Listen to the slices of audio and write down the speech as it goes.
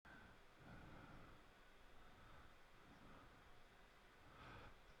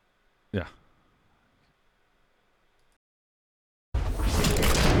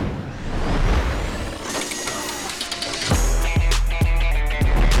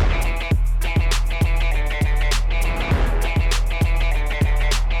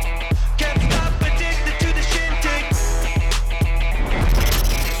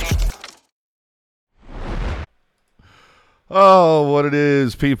Oh, what it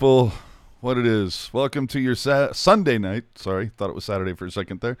is, people. What it is. Welcome to your Sunday night. Sorry, thought it was Saturday for a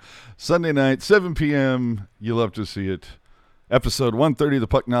second there. Sunday night, 7 p.m. You love to see it. Episode 130 of the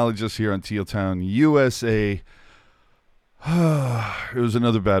Pucknologist here on Teal Town, USA. It was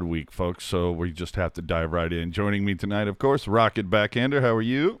another bad week, folks, so we just have to dive right in. Joining me tonight, of course, Rocket Backhander. How are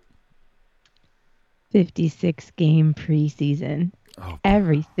you? 56 game preseason. Oh,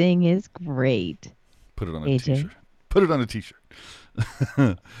 Everything is great. put it on a AJ. t-shirt. Put it on a t-shirt.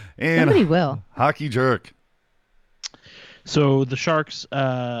 And Somebody will. Hockey Jerk. So the Sharks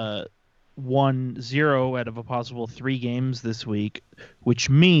won 0 out of a possible 3 games this week, which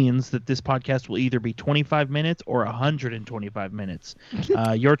means that this podcast will either be 25 minutes or 125 minutes.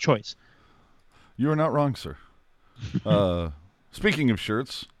 Your choice. You are not wrong, sir. Speaking of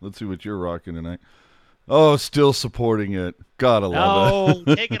shirts, let's see what you're rocking tonight. Oh, still supporting it. Gotta love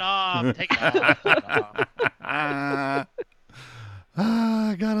No, take it off. Take it off. Take it off.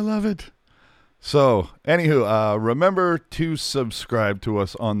 Gotta love it. So, anywho, remember to subscribe to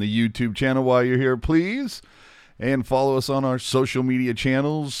us on the YouTube channel while you're here, please. And follow us on our social media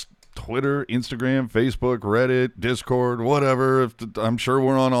channels, Twitter, Instagram, Facebook, Reddit, Discord, whatever. I'm sure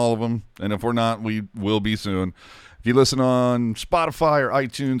we're on all of them. And if we're not, we will be soon. If you listen on Spotify or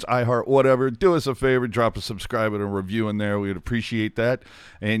iTunes, iHeart, whatever, do us a favor, drop a subscribe and a review in there. We would appreciate that.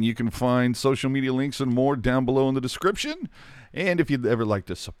 And you can find social media links and more down below in the description. And if you'd ever like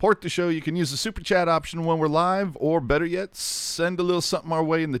to support the show, you can use the Super Chat option when we're live, or better yet, send a little something our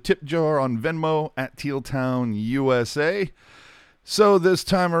way in the tip jar on Venmo at Tealtown, USA. So this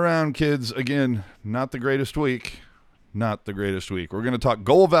time around, kids, again, not the greatest week. Not the greatest week. We're going to talk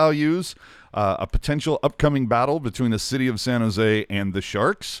goal values, a potential upcoming battle between the city of San Jose and the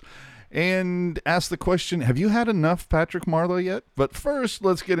Sharks, and ask the question, have you had enough Patrick Marleau yet? But first,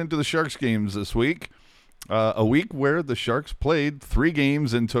 let's get into the Sharks games this week. A week where the Sharks played 3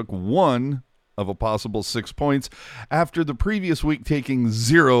 games and took 1 of a possible 6 points after the previous week taking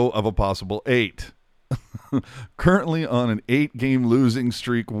 0 of a possible 8. Currently on an 8-game losing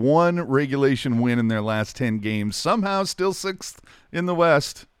streak, 1 regulation win in their last 10 games, somehow still 6th in the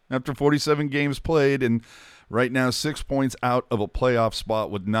West after 47 games played, and right now 6 points out of a playoff spot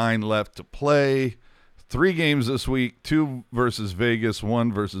with 9 left to play. 3 games this week, 2 versus Vegas,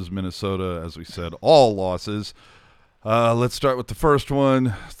 1 versus Minnesota, as we said, all losses. Let's start with the first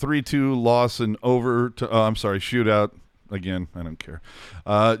one, 3-2 loss and shootout. Again, I don't care.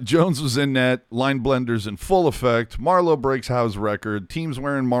 Jones was in net, line blenders in full effect. Marleau breaks Howe's record. Teams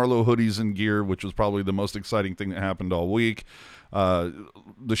wearing Marleau hoodies and gear, which was probably the most exciting thing that happened all week.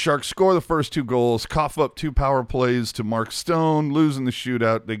 The Sharks score the first 2 goals, cough up 2 power plays to Mark Stone, losing the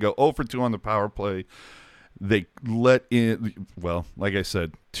shootout. They go 0 for 2 on the power play. They let in, well, like I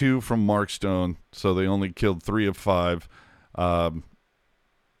said, 2 from Mark Stone, so they only killed 3 of 5.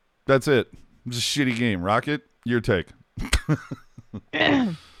 That's it. It's a shitty game. Rocket, your take. All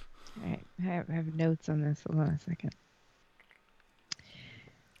right, I have notes on this. Hold on a second.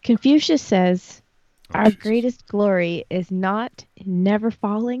 Confucius says, our Jesus. greatest glory is not in never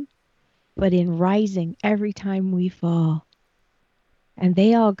falling, but in rising every time we fall. And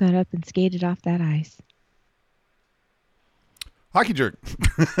they all got up and skated off that ice. Hockey Jerk.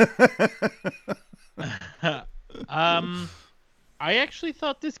 I actually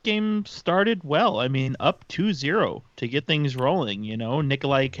thought this game started well. I mean, up 2-0 to get things rolling. You know,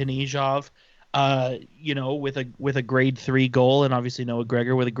 Nikolai Knyzhov, with a grade 3 goal, and obviously Noah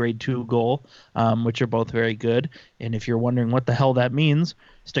Gregor with a grade 2 goal, which are both very good. And if you're wondering what the hell that means,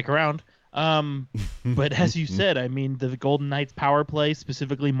 stick around. But as you said, I mean, the Golden Knights power play,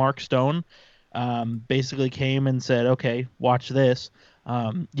 specifically Mark Stone, basically came and said, okay, watch this.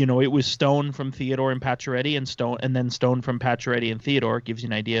 It was Stone from Theodore and Pacioretty, and then Stone from Pacioretty and Theodore. Gives you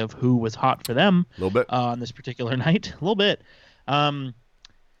an idea of who was hot for them A little bit. on this particular night. A little bit.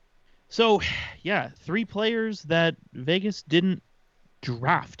 So, yeah, 3 players that Vegas didn't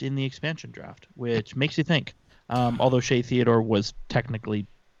draft in the expansion draft, which makes you think. Although Shea Theodore was technically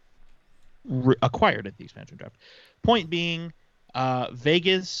acquired at the expansion draft. Point being,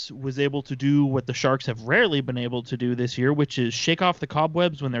 Vegas was able to do what the Sharks have rarely been able to do this year, which is shake off the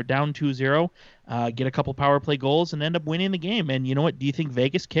cobwebs when they're down 2-0, get a couple power play goals, and end up winning the game. And you know what? Do you think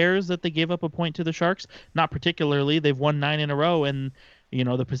Vegas cares that they gave up a point to the Sharks? Not particularly. They've won 9 in a row, and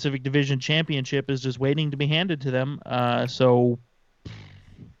the Pacific Division Championship is just waiting to be handed to them.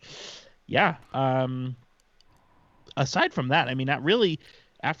 Aside from that, I mean, not really.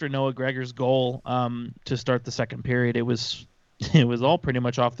 After Noah Gregor's goal to start the second period, it was all pretty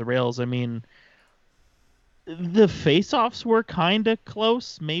much off the rails. I mean, the face-offs were kind of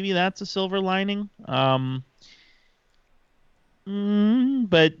close. Maybe that's a silver lining.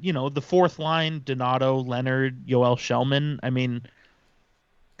 But the fourth line: Donato, Leonard, Yoel Shellman. I mean,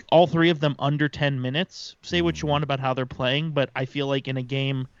 all three of them under 10 minutes. Say what you want about how they're playing, but I feel like in a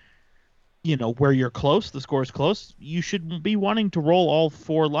game, where you're close, the score is close, you should be wanting to roll all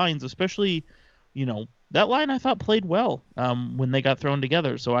four lines, especially, that line I thought played well when they got thrown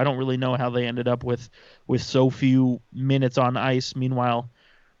together. So I don't really know how they ended up with so few minutes on ice. Meanwhile,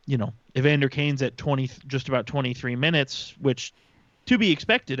 Evander Kane's at 20, just about 23 minutes, which to be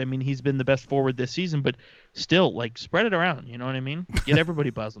expected. I mean, he's been the best forward this season, but still, like, spread it around. You know what I mean? Get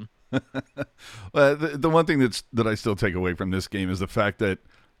everybody buzzing. Well, the one thing that I still take away from this game is the fact that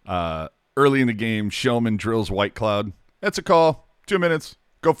early in the game, Shellman drills White Cloud. That's a call. 2 minutes.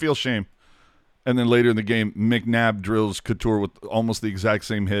 Go feel shame. And then later in the game, McNabb drills Couture with almost the exact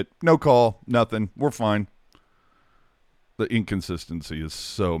same hit. No call. Nothing. We're fine. The inconsistency is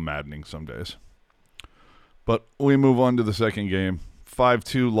so maddening some days. But we move on to the second game.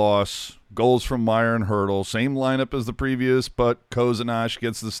 5-2 loss. Goals from Meyer and Hurdle. Same lineup as the previous, but Kozanash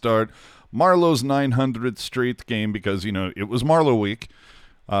gets the start. Marlowe's 900th straight game because, it was Marlowe week.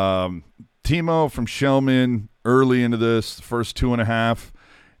 Timo from Shellman early into this, first 2.5.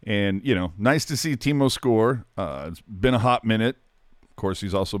 And, nice to see Timo score. It's been a hot minute. Of course,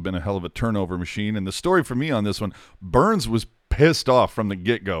 he's also been a hell of a turnover machine. And the story for me on this one, Burns was pissed off from the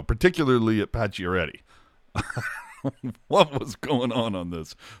get-go, particularly at Pacioretty. What was going on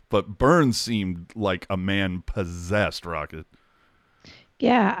this? But Burns seemed like a man possessed, Rocket.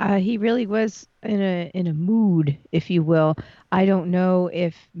 Yeah, he really was in a mood, if you will. I don't know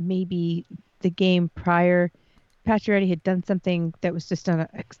if maybe the game prior, Pacioretty had done something that was just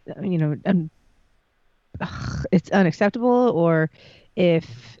it's unacceptable, or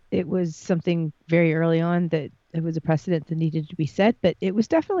if it was something very early on that it was a precedent that needed to be set. But it was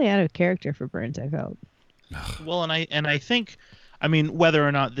definitely out of character for Burns, I felt. Well, and I think, I mean, whether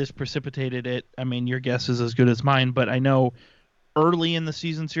or not this precipitated it, I mean, your guess is as good as mine. But I know early in the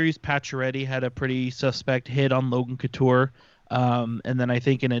season series, Pacioretty had a pretty suspect hit on Logan Couture, and then I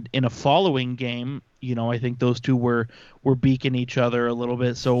think in a following game, I think those two were beaking each other a little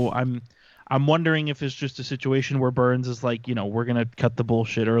bit. So I'm wondering if it's just a situation where Burns is like, we're gonna cut the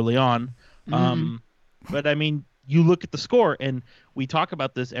bullshit early on. But I mean, you look at the score, and we talk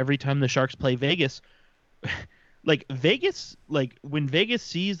about this every time the Sharks play Vegas. Like Vegas, like when Vegas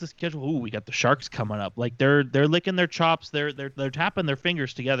sees the schedule, ooh, we got the Sharks coming up. Like they're licking their chops, they're tapping their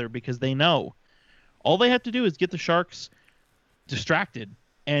fingers together because they know all they have to do is get the Sharks distracted,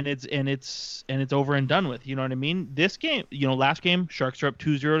 and it's over and done with. You know what I mean? This game, last game, Sharks are up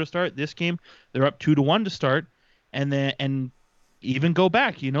 2-0 to start. This game, they're up 2-1 to start, and even go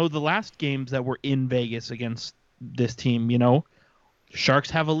back. The last games that were in Vegas against this team, Sharks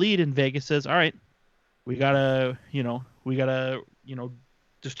have a lead, and Vegas says, all right, we gotta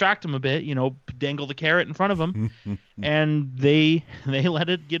distract them a bit, dangle the carrot in front of them, and they let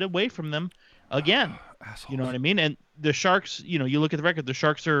it get away from them again. You know what I mean? And the Sharks, you look at the record, the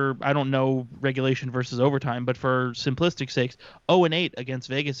Sharks are, I don't know regulation versus overtime, but for simplistic sakes, 0-8 against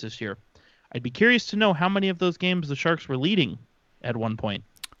Vegas this year. I'd be curious to know how many of those games the Sharks were leading at one point.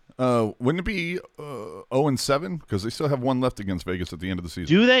 Wouldn't it be 0-7? Because they still have one left against Vegas at the end of the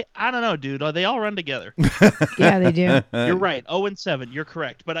season. Do they? I don't know, dude. They all run together. Yeah, they do. You're right. 0-7. You're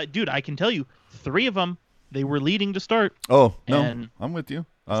correct. But, I can tell you, 3 of them, they were leading to start. Oh, no. I'm with you.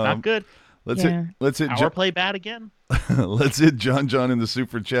 It's not good. Let's hit Power play bad again. Let's hit John in the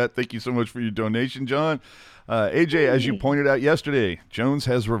super chat. Thank you so much for your donation, John. AJ, as you pointed out yesterday, Jones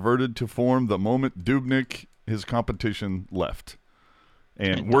has reverted to form the moment Dubnyk, his competition, left.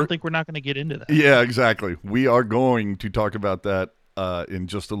 And I think we're not going to get into that. Yeah, exactly. We are going to talk about that in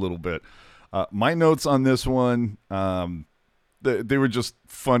just a little bit. My notes on this one, they were just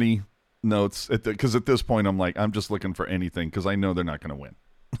funny notes because at this point I'm just looking for anything because I know they're not going to win.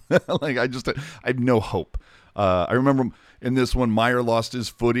 I have no hope. I remember in this one, Meyer lost his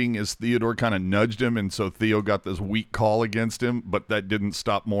footing as Theodore kind of nudged him, and so Theo got this weak call against him, but that didn't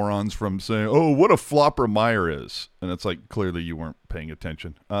stop morons from saying, oh, what a flopper Meyer is. And it's like, clearly you weren't paying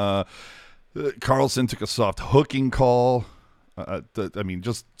attention. Carlson took a soft hooking call.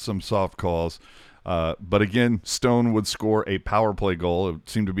 Just some soft calls. But again, Stone would score a power play goal. It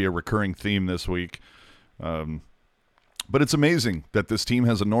seemed to be a recurring theme this week. But it's amazing that this team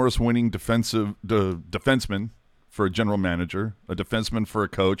has a Norris-winning defenseman for a general manager, a defenseman for a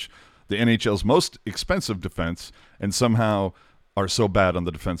coach, the NHL's most expensive defense, and somehow are so bad on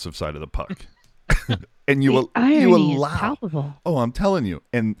the defensive side of the puck. And you allow, is palpable. Oh, I'm telling you,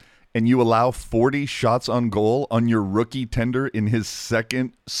 and you allow 40 shots on goal on your rookie tender in his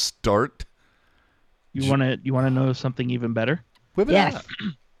second start. You want to know something even better? Whip it Yes. out.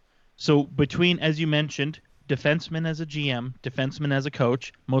 So between, as you mentioned, defenseman as a GM, defenseman as a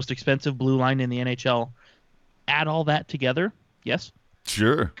coach, most expensive blue line in the NHL, add all that together, yes,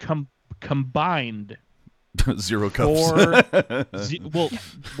 Sure. combined 0 cups. well,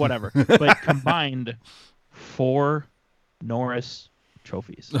 whatever, but combined 4 Norris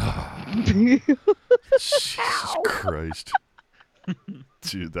trophies. Jesus Christ.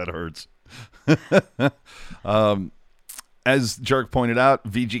 Dude, that hurts. As Jark pointed out,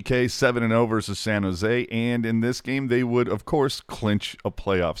 VGK 7-0 versus San Jose, and in this game they would, of course, clinch a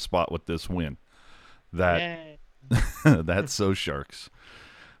playoff spot with this win. Yay. That's so Sharks.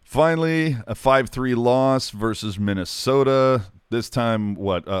 Finally, a 5-3 loss versus Minnesota. This time,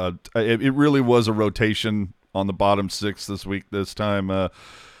 it really was a rotation on the bottom 6 this week. This time,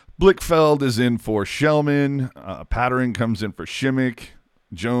 Blickfeld is in for Shellman. Pattering comes in for Shimmick.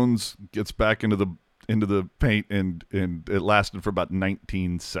 Jones gets back into the paint, and it lasted for about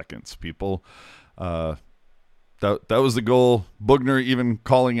 19 seconds, people. That was the goal. Bugner even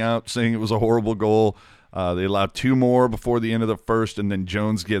calling out, saying it was a horrible goal. They allowed 2 more before the end of the first, and then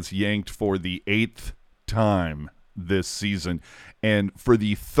Jones gets yanked for the 8th time this season, and for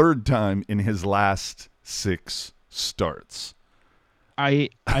the 3rd time in his last 6 starts. I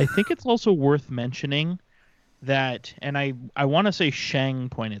think it's also worth mentioning that, and I want to say Shang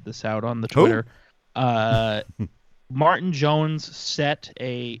pointed this out on the Twitter. Martin Jones set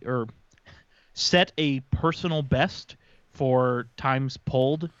a personal best for times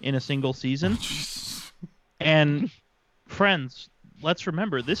pulled in a single season. And friends, let's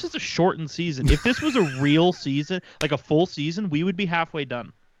remember, this is a shortened season. If this was a real season, like a full season, we would be halfway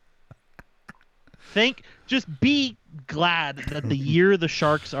done. Just be glad that the year the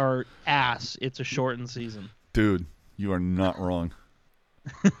Sharks are ass, it's a shortened season. Dude, you are not wrong.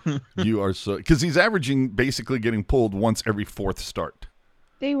 You are so, because he's averaging basically getting pulled once every 4th start.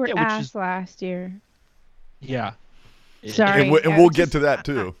 They were Yeah, ass last year. Yeah. Sorry. And we'll get to that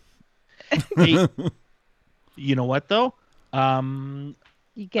too. Hey, you know what though? You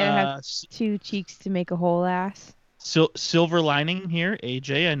gotta have 2 cheeks to make a whole ass. Silver lining here,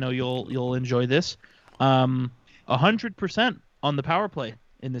 AJ. I know you'll enjoy this. 100% on the power play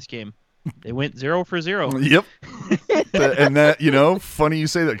in this game. They went 0 for 0. Yep. And that, funny you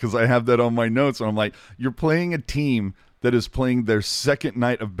say that, because I have that on my notes, and I'm like, you're playing a team that is playing their 2nd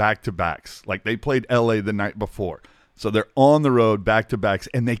night of back-to-backs. Like, they played LA the night before. So they're on the road back-to-backs,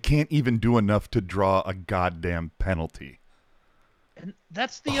 and they can't even do enough to draw a goddamn penalty. And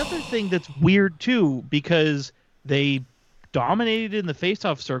that's the other thing that's weird too, because they dominated in the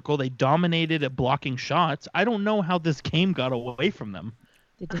faceoff circle. They dominated at blocking shots. I don't know how this game got away from them.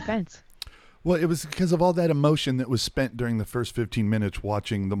 The defense. Well, it was because of all that emotion that was spent during the first 15 minutes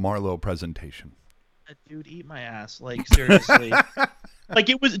watching the Marlowe presentation. Dude, eat my ass. Like, seriously. Like,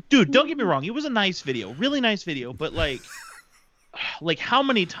 it was, dude, don't get me wrong. It was a nice video, really nice video, but like how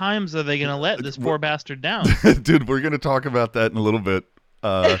many times are they going to let this poor bastard down? Dude, we're going to talk about that in a little bit.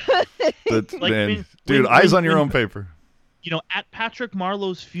 Like, eyes on your own paper. At Patrick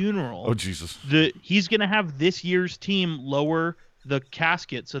Marleau's funeral. Oh, Jesus. He's going to have this year's team lower the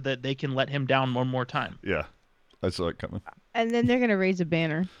casket so that they can let him down one more time. Yeah, I saw it coming. And then they're going to raise a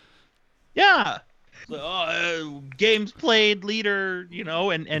banner. Yeah. Games played, leader,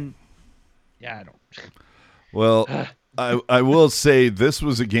 and yeah, I don't. Well, I will say this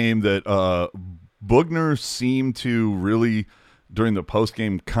was a game that Bugner seemed to really, during the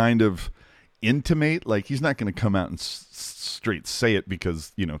postgame, kind of intimate. Like, he's not going to come out and straight say it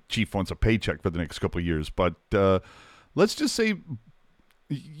because, Chief wants a paycheck for the next couple of years. But let's just say,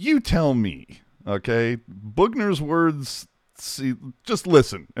 you tell me, okay? Bugner's words, just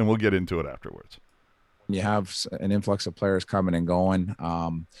listen, and we'll get into it afterwards. You have an influx of players coming and going.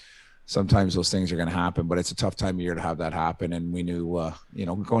 Sometimes those things are going to happen, but it's a tough time of year to have that happen. And we knew,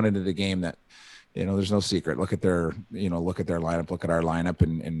 going into the game that, there's no secret. Look at their lineup, look at our lineup,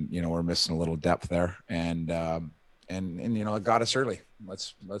 and we're missing a little depth there. And it got us early.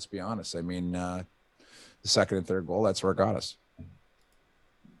 Let's be honest. I mean, the 2nd and 3rd goal, that's where it got us.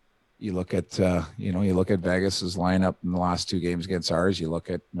 You look at Vegas's lineup in the last 2 games against ours. You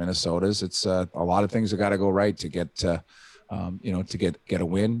look at Minnesota's. It's a lot of things that got to go right to get to get a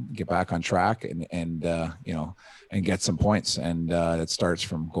win, get back on track, and get some points. And it starts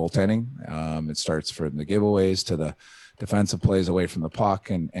from goaltending. It starts from the giveaways to the defensive plays away from the puck,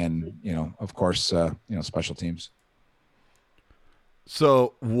 and of course, special teams.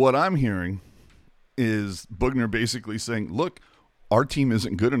 So what I'm hearing is Bugner basically saying, look, our team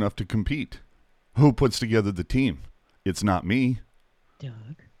isn't good enough to compete. Who puts together the team? It's not me. Doug.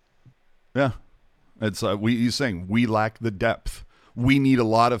 Yeah. It's he's saying we lack the depth. We need a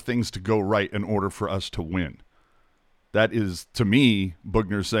lot of things to go right in order for us to win. That is, to me,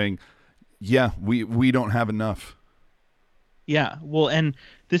 Bugner saying, yeah, we don't have enough. Yeah, well, and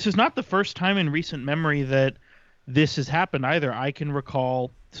this is not the first time in recent memory that this has happened either. I can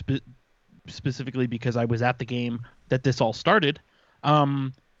recall specifically because I was at the game that this all started.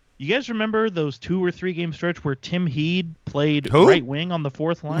 You guys remember those 2 or 3 game stretch where Tim Heed played right wing on the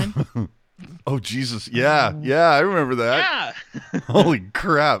fourth line? Oh, Jesus. Yeah, I remember that. Yeah. Holy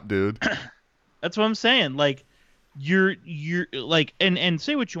crap, dude. That's what I'm saying. Like, you're like, and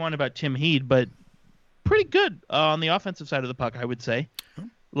say what you want about Tim Heed, but pretty good on the offensive side of the puck, I would say.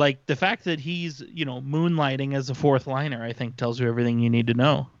 Like, the fact that he's, moonlighting as a fourth liner, I think tells you everything you need to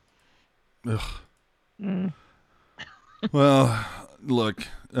know. Ugh. Well, look,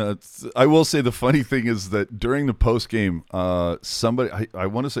 I will say the funny thing is that during the post game, somebody, I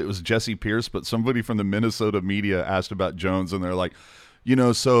want to say it was Jesse Pierce, but somebody from the Minnesota media asked about Jones, and they're like,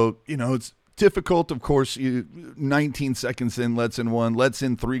 it's difficult, of course. 19 seconds in, lets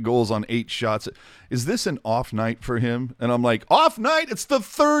in 3 goals on 8 shots. Is this an off night for him? And I'm like, off night? It's the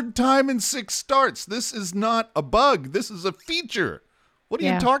 3rd time in 6 starts. This is not a bug. This is a feature. What are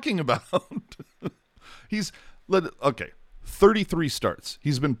you talking about? He's 33 starts.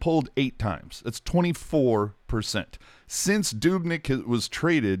 He's been pulled 8 times. That's 24%. Since Dubnyk was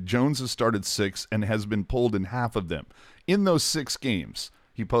traded, Jones has started 6 and has been pulled in half of them. In those 6 games,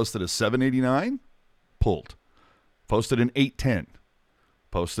 he posted a 789, pulled. Posted an 810,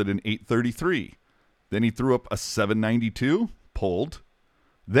 posted an 833. Then he threw up a 792, pulled.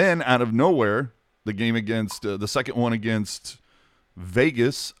 Then, out of nowhere, the game against, the second one against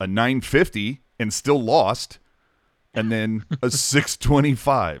Vegas, a 950, and still lost. And then a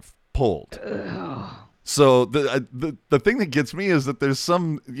 625, pulled. So the thing that gets me is that there's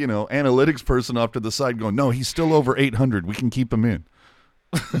some, analytics person off to the side going, no, he's still over 800. We can keep him in.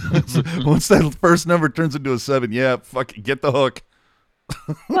 Once that first number turns into a 7, yeah, fuck it, get the hook.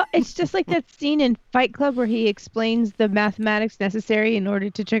 Well, it's just like that scene in Fight Club where he explains the mathematics necessary in order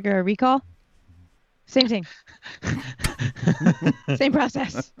to trigger a recall. Same thing. Same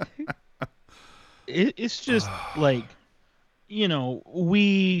process. It's just like,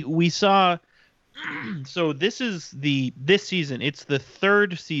 we saw. So this season. It's the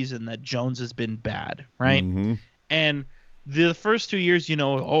 3rd season that Jones has been bad, right? Mm-hmm. And the first 2 years,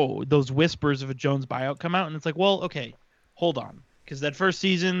 those whispers of a Jones buyout come out, and it's like, well, okay, hold on, because that first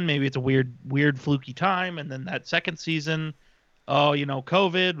season maybe it's a weird fluky time, and then that second season,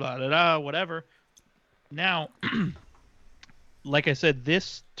 COVID, blah blah blah, whatever. Now, like I said,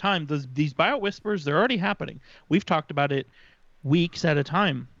 this time these buyout whispers, they're already happening. We've talked about it weeks at a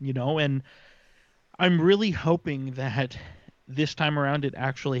time, and I'm really hoping that this time around it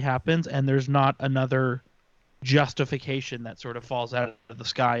actually happens, and there's not another justification that sort of falls out of the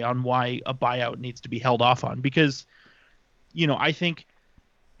sky on why a buyout needs to be held off on. Because, I think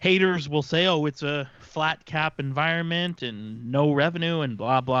haters will say, oh, it's a flat cap environment and no revenue and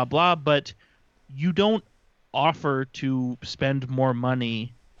blah, blah, blah. But you don't offer to spend more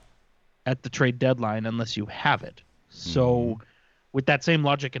money at the trade deadline unless you have it. So with that same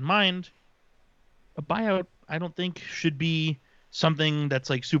logic in mind, a buyout, I don't think, should be something that's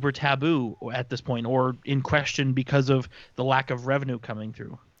like super taboo at this point or in question because of the lack of revenue coming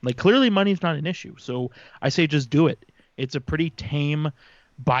through. Like, clearly money's not an issue. So I say just do it. It's a pretty tame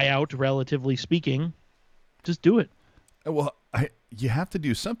buyout, relatively speaking. Just do it. Well, you have to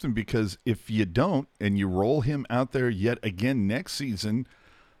do something, because if you don't and you roll him out there yet again next season,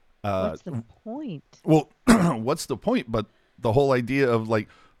 what's the point? Well, what's the point? But the whole idea of like,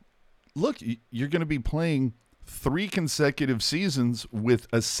 look, you're going to be playing 3 consecutive seasons with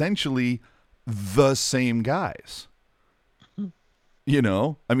essentially the same guys.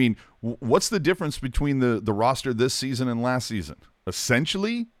 I mean, what's the difference between the roster this season and last season?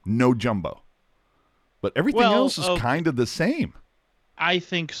 Essentially, no jumbo. But everything else is kind of the same. I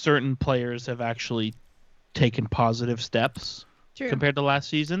think certain players have actually taken positive steps compared to last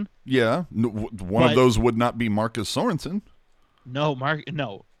season. Yeah. One of those would not be Marcus Sorensen. No. But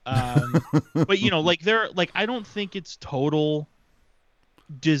I don't think it's total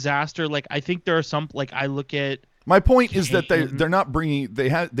disaster. Like, I think there are some, like, I look at. My point is that they're not bringing. They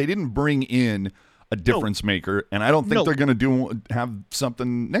didn't bring in a difference maker, and I don't think they're going to have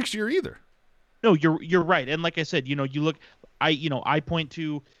something next year either. No, you're right. And like I said, you look. I point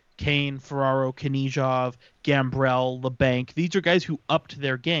to Kane, Ferraro, Knizhov, Gambrell, LeBanc. These are guys who upped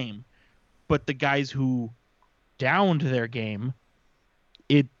their game, but the guys who downed their game,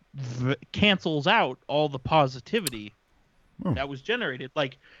 it cancels out all the positivity that was generated.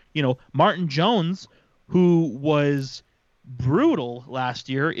 Like, Martin Jones who was brutal last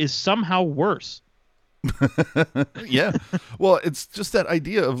year, is somehow worse. Yeah. Well, it's just that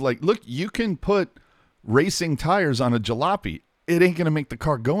idea of like, look, you can put racing tires on a jalopy. It ain't going to make the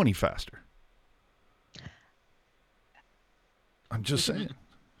car go any faster. I'm just saying.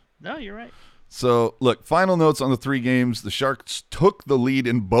 No, you're right. So, look, final notes on the 3 games. The Sharks took the lead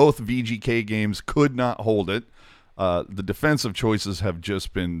in both VGK games, could not hold it. The defensive choices have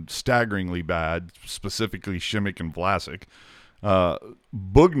just been staggeringly bad, specifically Šimić and Vlasic.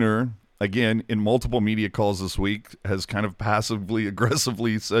 Bugner, again, in multiple media calls this week, has kind of passively,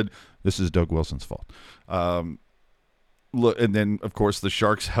 aggressively said, this is Doug Wilson's fault. Look, and then, of course, the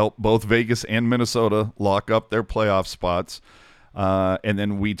Sharks helped both Vegas and Minnesota lock up their playoff spots. And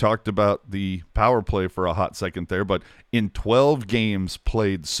then we talked about the power play for a hot second there. But in 12 games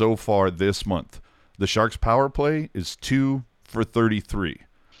played so far this month, the Sharks power play is 2 for 33.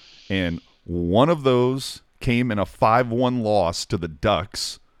 And one of those came in a 5-1 loss to the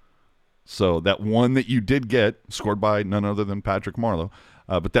Ducks. So that one that you did get, scored by none other than Patrick Marleau,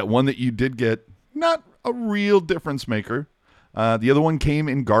 but that one that you did get, not a real difference maker. The other one came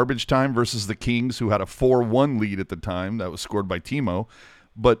in garbage time versus the Kings, who had a 4-1 lead at the time. That was scored by Timo.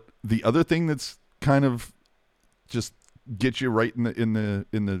 But the other thing that's kind of just gets you right in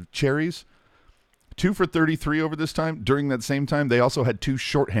the cherries, 2 for 33 over this time. During that same time, they also had 2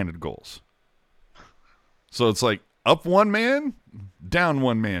 shorthanded goals. So it's like up 1 man, down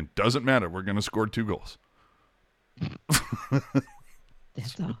 1 man. Doesn't matter. We're going to score 2 goals.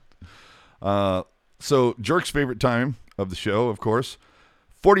 That's all. So Jerk's favorite time of the show, of course,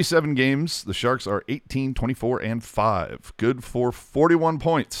 47 games. The Sharks are 18, 24, and 5. Good for 41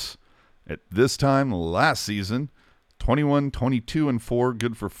 points. At this time last season, 21, 22, and 4.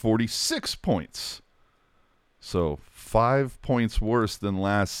 Good for 46 points. So 5 points worse than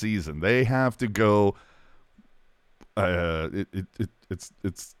last season. They have to go. It's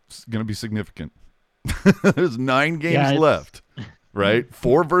going to be significant. There's 9 games left, right?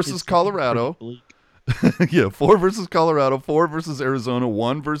 4 versus Colorado. Yeah, 4 versus Colorado, 4 versus Arizona,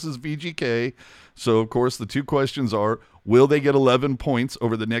 1 versus VGK. So, of course, the 2 questions are, will they get 11 points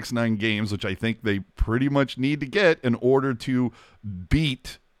over the next 9 games, which I think they pretty much need to get in order to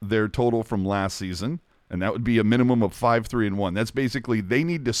beat their total from last season, and that would be a minimum of 5-3-1. That's basically they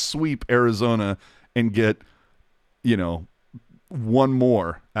need to sweep Arizona and get, 1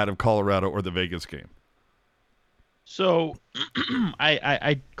 more out of Colorado or the Vegas game. So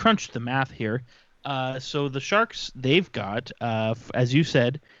I crunched the math here. So the Sharks, they've got, as you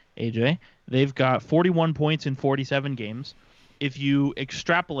said, AJ, they've got 41 points in 47 games. If you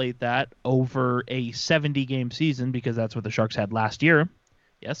extrapolate that over a 70-game season, because that's what the Sharks had last year,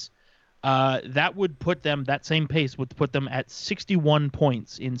 yes, that would put them, that same pace would put them at 61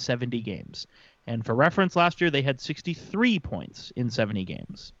 points in 70 games. And for reference, last year they had 63 points in 70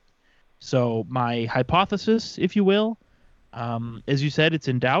 games. So my hypothesis, if you will, as you said, it's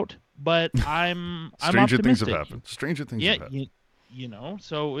in doubt. But I'm Stranger optimistic. things have happened. Stranger things have happened.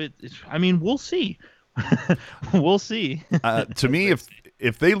 So we'll see. We'll see. To me,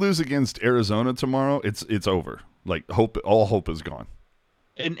 if they lose against Arizona tomorrow, it's over. Like all hope is gone.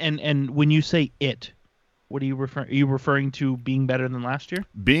 And when you say it, what are you referring? Are you referring to being better than last year?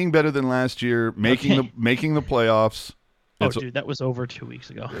 Being better than last year, making the playoffs. Dude, that was over 2 weeks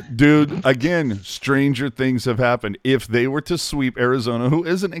ago. Dude, again, stranger things have happened. If they were to sweep Arizona, who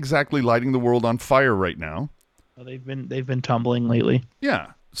isn't exactly lighting the world on fire right now. Well, they've been tumbling lately.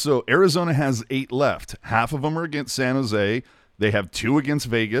 Yeah. So Arizona has 8 left. Half of them are against San Jose. They have 2 against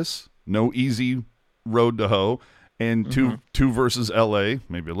Vegas. No easy road to hoe. And two versus LA,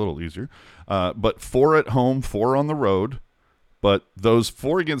 maybe a little easier. But 4 at home, 4 on the road. But those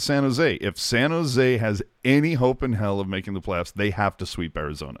 4 against San Jose, if San Jose has any hope in hell of making the playoffs, they have to sweep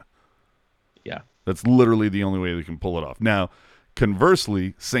Arizona. Yeah. That's literally the only way they can pull it off. Now,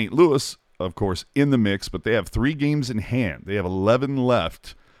 conversely, St. Louis, of course, in the mix, but they have 3 games in hand. They have 11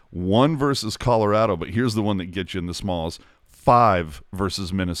 left, 1 versus Colorado, but here's the one that gets you in the smalls, 5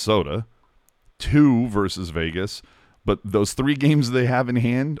 versus Minnesota, 2 versus Vegas. But those 3 games they have in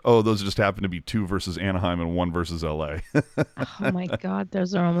hand, those just happen to be 2 versus Anaheim and 1 versus LA. Oh my God,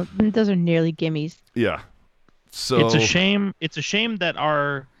 those are nearly gimmies. Yeah. So it's a shame. It's a shame that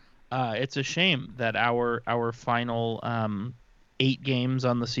our final 8 games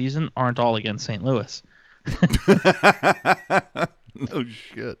on the season aren't all against St. Louis. No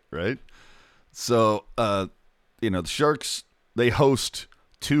shit, right? So the Sharks, they host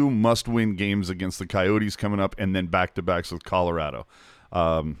 2 must-win games against the Coyotes coming up, and then back-to-backs with Colorado.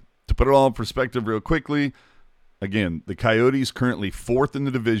 To put it all in perspective real quickly, again, the Coyotes currently 4th in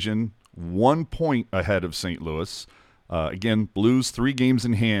the division 1 point ahead of St. Louis. Again, Blues 3 games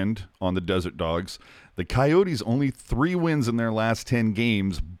in hand on the Desert Dogs. The Coyotes only 3 wins in their last 10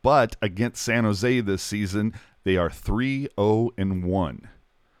 games, but against San Jose this season, they are 3-0-1.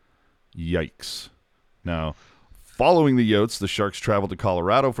 Yikes. Now, following the Yotes, the Sharks traveled to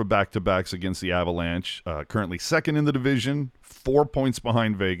Colorado for back-to-backs against the Avalanche, currently second in the division, 4 points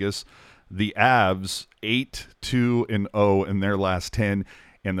behind Vegas. The Avs, 8-2-0 in their last 10.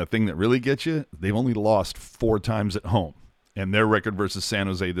 And the thing that really gets you, they've only lost 4 times at home. And their record versus San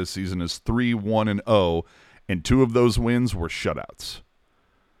Jose this season is 3-1-0, and 2 of those wins were shutouts.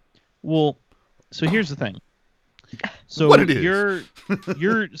 Well, so here's the thing. So What it is.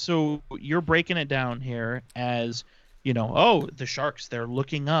 you're breaking it down here as, the Sharks, they're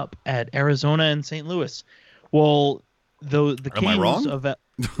looking up at Arizona and St. Louis. Well, the Am I Kings wrong? of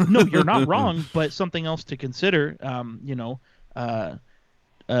no, you're not wrong, but something else to consider.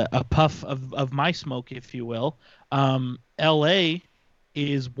 A puff of my smoke, if you will. L.A.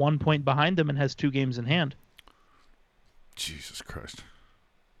 is 1 point behind them and has 2 games in hand. Jesus Christ.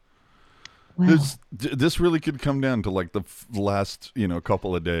 Wow. This really could come down to like the last,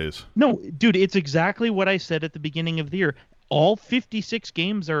 couple of days. No, dude, it's exactly what I said at the beginning of the year. All 56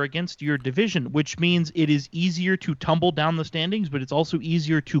 games are against your division, which means it is easier to tumble down the standings, but it's also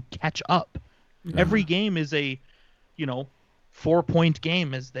easier to catch up. Every game is a, 4-point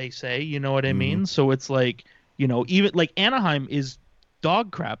game, as they say. You know what I mean? So it's like, even like Anaheim is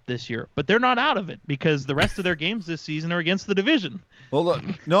dog crap this year, but they're not out of it because the rest of their games this season are against the division. Well,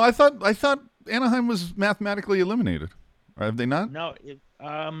 no, I thought Anaheim was mathematically eliminated. Have they not? No,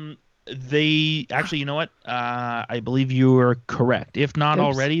 they actually, you know what? I believe you are correct. If not Oops.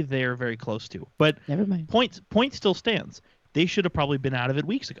 already, they are very close to. But Never mind. point still stands. They should have probably been out of it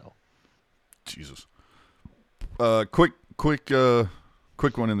weeks ago. Jesus. Quick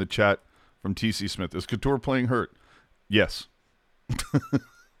one in the chat from TC Smith. Is Couture playing hurt? Yes.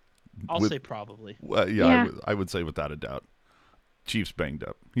 I'll say probably. Yeah. I would say without a doubt. Chiefs banged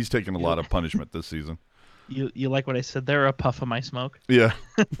up. He's taken a lot of punishment this season. You like what I said there? A puff of my smoke. Yeah.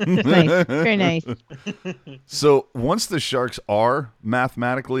 Nice. Very nice. So once the Sharks are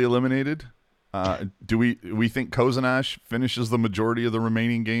mathematically eliminated, do we think Kozanash finishes the majority of the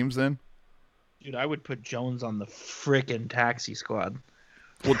remaining games then? Dude, I would put Jones on the frickin' taxi squad.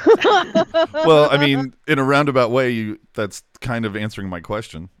 Well, I mean, in a roundabout way, that's kind of answering my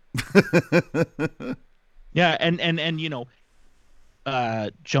question. Yeah, and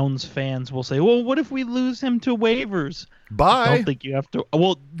Jones fans will say, well, what if we lose him to waivers? I Bye. don't think you have to.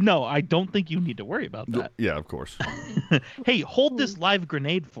 Well, no, I don't think you need to worry about that. Yeah, of course. Hey, hold this live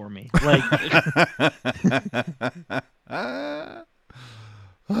grenade for me. Like,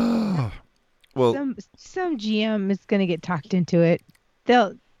 Well, Some GM is gonna get talked into it.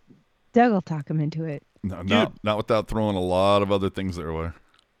 Doug will talk him into it. no, not without throwing a lot of other things their way.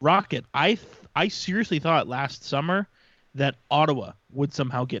 Rocket, I seriously thought last summer that Ottawa would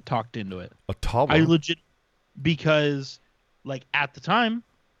somehow get talked into it. Ottawa. I legit, because like at the time,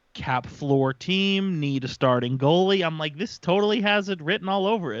 cap floor team, need a starting goalie. I'm like, this totally has it written all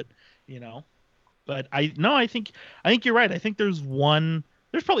over it, But I think you're right. I think there's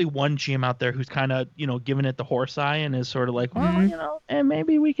probably one GM out there who's kind of, giving it the horse eye and is sort of like, well, and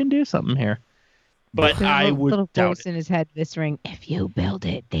maybe we can do something here. But There's a I would little doubt voice it. in his head whispering, "If you build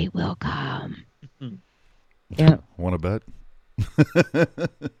it, they will come." Yeah. Want to bet?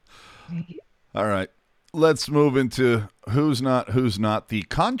 All right. Let's move into who's not, the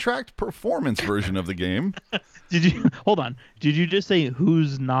contract performance version of the game. Did you hold on? Did you just say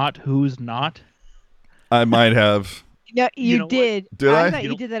who's not? I might have. No, you know what? did. Did I? thought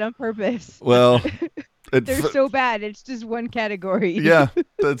you did that on purpose. Well, They're so bad. It's just one category. yeah,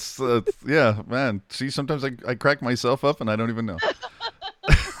 that's yeah, man. See, sometimes I crack myself up and I don't even know.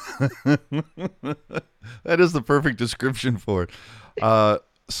 That is the perfect description for it.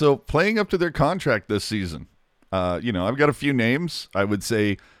 So playing up to their contract this season, I've got a few names. I would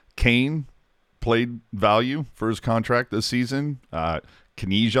say Kane played value for his contract this season.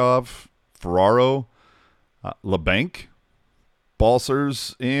 Knizhov, Ferraro, LeBanc,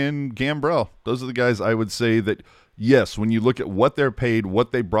 Balsers, and Gambrell. Those are the guys I would say that, yes, when you look at what they're paid,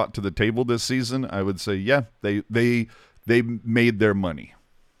 what they brought to the table this season, I would say, yeah, they made their money.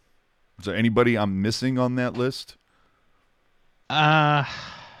 Is there anybody I'm missing on that list? I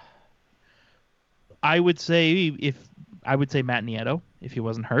would say Matt Nieto if he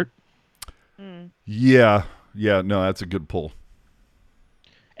wasn't hurt. Yeah, no, that's a good pull.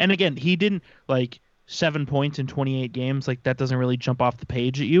 And again, he didn't 7 points in 28 games. Like, that doesn't really jump off the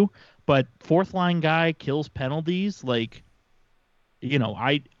page at you. But fourth line guy, kills penalties.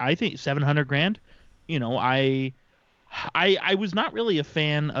 I think 700 grand. I was not really a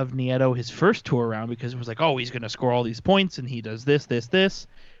fan of Nieto his first tour around because it was like, oh, he's going to score all these points and he does this, this, this.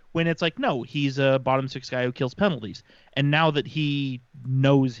 When it's like, no, he's a bottom six guy who kills penalties. And now that he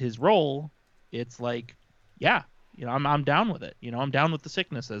knows his role, it's like, yeah, I'm down with it. I'm down with the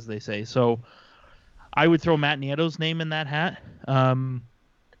sickness, as they say. So I would throw Matt Nieto's name in that hat.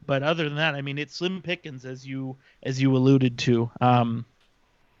 But other than that, I mean, it's slim pickings, as you alluded to. Not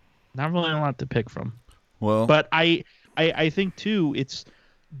really a lot to pick from. Well, but I think too, it's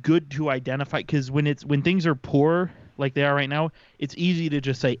good to identify, because when things are poor like they are right now, it's easy to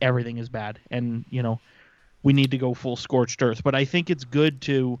just say everything is bad and we need to go full scorched earth. But I think it's good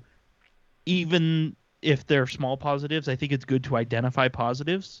to, even if they're small positives, I think it's good to identify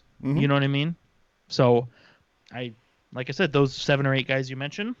positives. Mm-hmm. You know what I mean? So like I said, those 7 or 8 guys you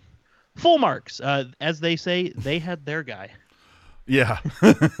mentioned, full marks. As they say, they had their guy. Yeah.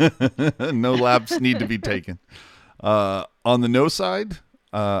 No laps need to be taken. On the no side,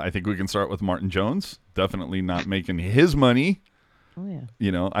 I think we can start with Martin Jones. Definitely not making his money. Oh,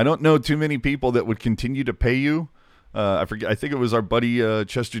 yeah. I don't know too many people that would continue to pay you. I forget. I think it was our buddy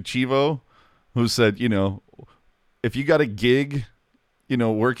Chester Chivo who said, if you got a gig,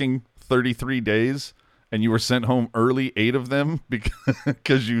 working 33 days and you were sent home early 8 of them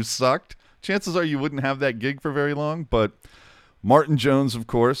because you sucked, chances are you wouldn't have that gig for very long. But Martin Jones, of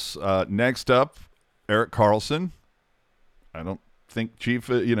course. Next up, Erik Karlsson. I don't think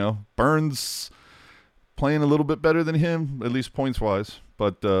Chief, Burns playing a little bit better than him, at least points-wise.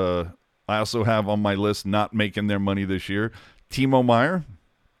 But I also have on my list not making their money this year, Timo Meier,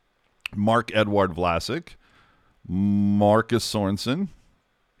 Mark-Edouard Vlasic, Marcus Sorensen,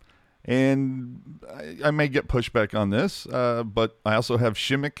 and I may get pushback on this, but I also have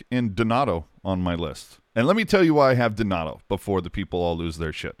Šimić and Donato on my list. And let me tell you why I have Donato before the people all lose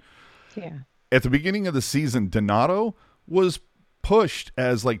their shit. Yeah. At the beginning of the season, Donato was pushed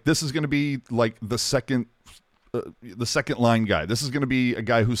as like, this is going to be like the second line guy. This is going to be a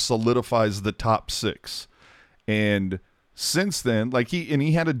guy who solidifies the top 6. And since then, like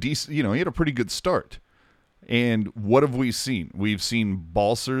he had a decent, he had a pretty good start. And what have we seen? We've seen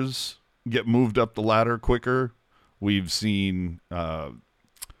Balcers get moved up the ladder quicker. We've seen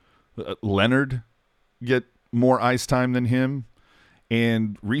Leonard get more ice time than him.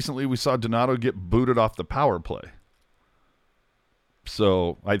 And recently we saw Donato get booted off the power play.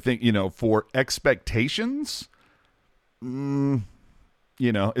 So I think, for expectations,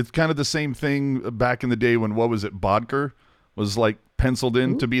 it's kind of the same thing back in the day when, Bodker was like penciled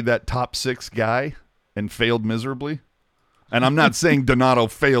in to be that top 6 guy and failed miserably. And I'm not saying Donato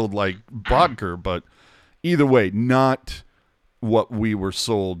failed like Bodker, but either way, not what we were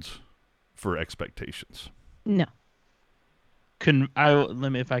sold for expectations. No.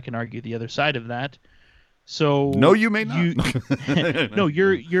 Let me, if I can argue the other side of that. So no, you may not. No,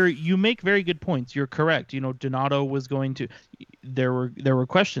 you make very good points. You're correct. Donato was going to. There were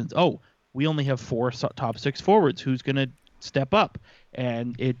questions. Oh, we only have 4 top 6 forwards. Who's going to step up?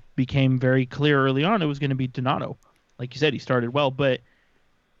 And it became very clear early on it was going to be Donato. Like you said, he started well, but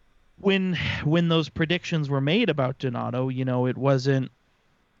when those predictions were made about Donato, it wasn't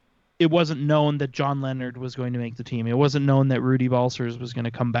known that John Leonard was going to make the team. It wasn't known that Rudy Balcers was going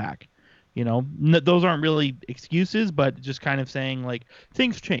to come back. Those aren't really excuses, but just kind of saying like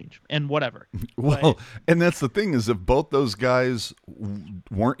things change and whatever. Well, and that's the thing is if both those guys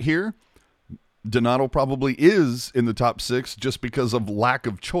weren't here, Donato probably is in the top 6 just because of lack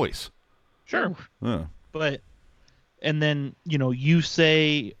of choice. Sure. Yeah. But, and then, you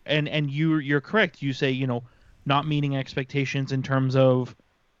say, and you're correct. You say, not meeting expectations in terms of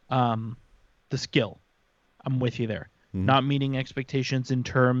the skill. I'm with you there. Mm-hmm. Not meeting expectations in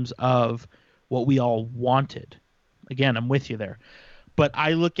terms of what we all wanted. Again, I'm with you there. But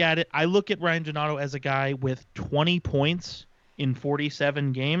I look at Ryan Donato as a guy with 20 points in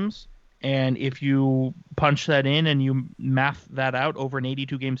 47 games. And if you punch that in and you math that out over an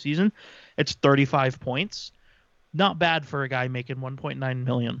 82-game season, it's 35 points. Not bad for a guy making $1.9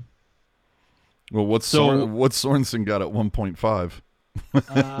 million. Well, what's Sorensen got at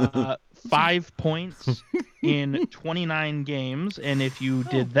 1.5? 5 points in 29 games. And if you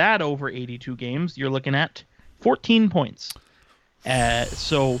did that over 82 games, you're looking at 14 points.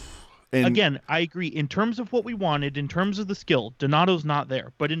 Again, I agree. In terms of what we wanted, in terms of the skill, Donato's not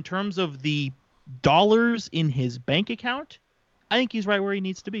there. But in terms of the dollars in his bank account, I think he's right where he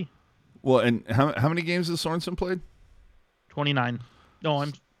needs to be. Well, and how many games has Sorensen played? 29. No,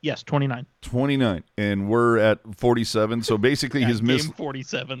 yes, 29. 29. And we're at 47. So basically he's missed. Game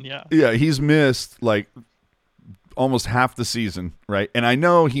 47, yeah. Yeah, he's missed like almost half the season, right? And I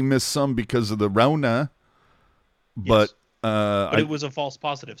know he missed some because of the Rona, but But it was a false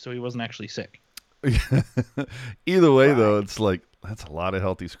positive, so he wasn't actually sick. either way, though, it's like that's a lot of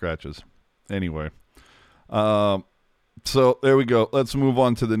healthy scratches. Anyway, so there we go. Let's move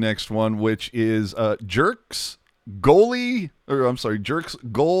on to the next one, which is Jerk's goal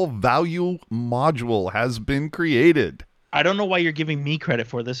value module has been created. I don't know why you're giving me credit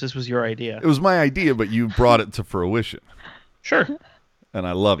for this. This was your idea. It was my idea, but you brought it to fruition, Sure. and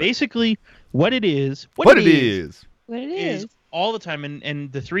I love it. Basically, what it is all the time,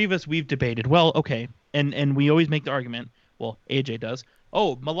 and the three of us, we've debated, well, okay, and we always make the argument, well, AJ does,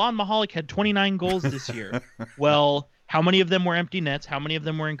 oh, Milan Mahalik had 29 goals this year. Well, how many of them were empty nets? How many of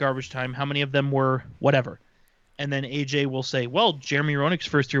them were in garbage time? How many of them were whatever? And then AJ will say, well, Jeremy Roenick's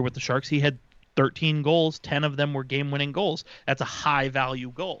first year with the Sharks, he had 13 goals. 10 of them were game-winning goals. That's a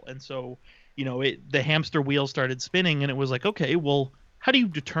high-value goal. And so, the hamster wheel started spinning, and it was like, okay, well, how do you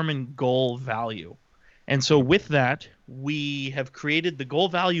determine goal value? And so with that, we have created the goal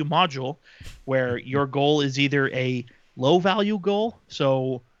value module where your goal is either a low-value goal,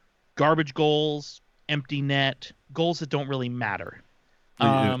 so garbage goals, empty net, goals that don't really matter.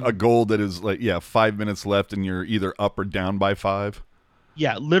 A goal that is 5 minutes left and you're either up or down by 5.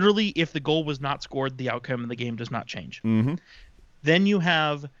 Yeah, literally, if the goal was not scored, the outcome of the game does not change. Mm-hmm. Then you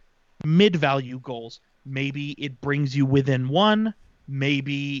have mid-value goals. Maybe it brings you within 1.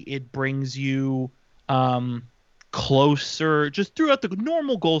 Maybe it brings you closer, just throughout the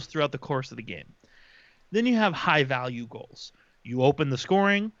normal goals throughout the course of the game. Then you have high-value goals. You open the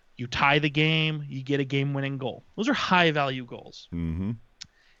scoring, you tie the game, you get a game-winning goal. Those are high-value goals. Mm-hmm.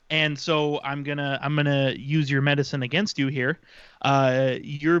 And so I'm gonna use your medicine against you here.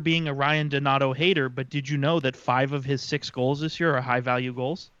 You're being a Ryan Donato hater, but did you know that 5 of his 6 goals this year are high-value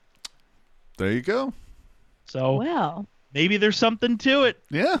goals? There you go. So maybe there's something to it.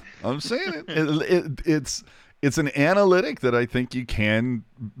 Yeah, I'm saying it. It's an analytic that I think you can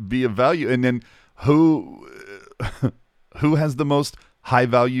be of value. And then who has the most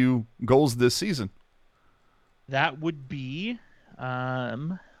high-value goals this season? That would be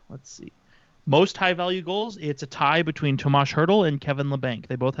let's see. Most high-value goals, it's a tie between Tomas Hertl and Kevin Labanc.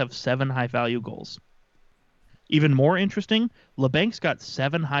 They both have 7 high-value goals. Even more interesting, Labanc's got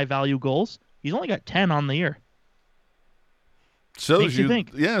 7 high-value goals. He's only got 10 on the year. So Makes you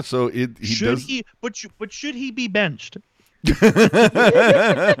think. Yeah, so but should he be benched? I'm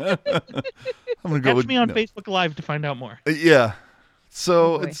gonna go Catch with me on no. Facebook Live to find out more. Yeah.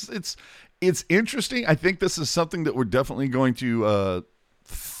 So boy. it's interesting. I think this is something that we're definitely going to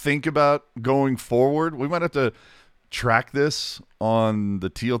think about going forward. We might have to track this on the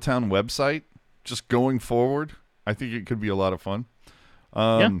Teal Town website just going forward. I think it could be a lot of fun.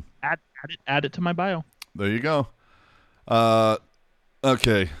 Add it to my bio. There you go.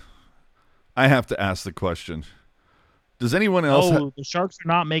 Okay. I have to ask the question. Does anyone else the Sharks are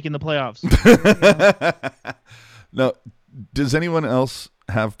not making the playoffs. No, does anyone else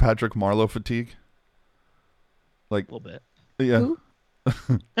have Patrick Marleau fatigue? Like A little bit. yeah. Who?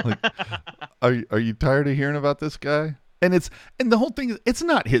 Like, are you tired of hearing about this guy? And the whole thing is it's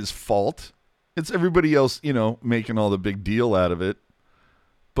not his fault. It's everybody else, making all the big deal out of it.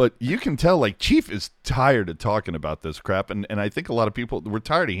 But you can tell, like, Chief is tired of talking about this crap, and I think a lot of people were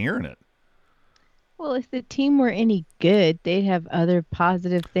tired of hearing it. Well, if the team were any good, they'd have other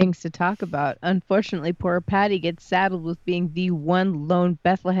positive things to talk about. Unfortunately, poor Patty gets saddled with being the one lone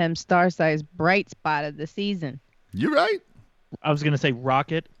Bethlehem star-sized bright spot of the season. You're right. I was gonna say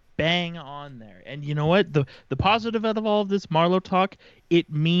Rocket, bang on there. And you know what? The positive out of all of this Marleau talk,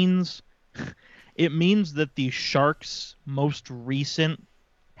 it means that the Sharks' most recent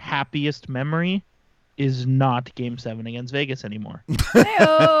happiest memory is not Game 7 against Vegas anymore.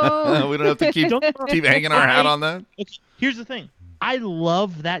 Hey-oh. We don't have to keep hanging our hat on that. Okay, here's the thing. I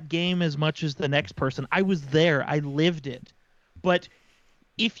love that game as much as the next person. I was there. I lived it. But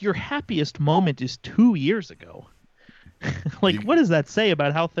if your happiest moment is 2 years ago, what does that say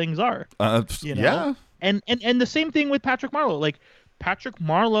about how things are? Yeah. And the same thing with Patrick Marleau. Like, Patrick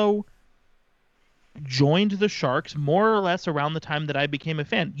Marleau joined the Sharks more or less around the time that I became a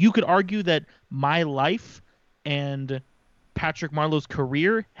fan. You could argue that my life and Patrick Marleau's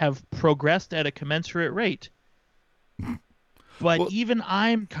career have progressed at a commensurate rate. But even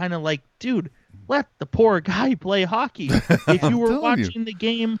I'm kind of like, dude, let the poor guy play hockey. If you were watching the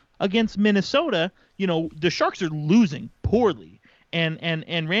game against Minnesota, the Sharks are losing poorly.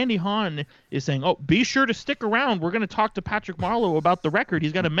 And Randy Hahn is saying, oh, be sure to stick around. We're going to talk to Patrick Marleau about the record.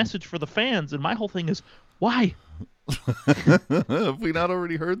 He's got a message for the fans. And my whole thing is, why? Have we not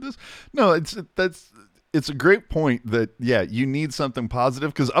already heard this? No, it's a great point that, yeah, you need something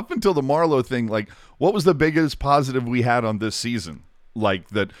positive, because up until the Marlowe thing, like, what was the biggest positive we had on this season? Like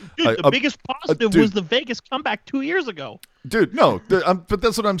that, Dude, the biggest positive dude, was the Vegas comeback 2 years ago. Dude, no, but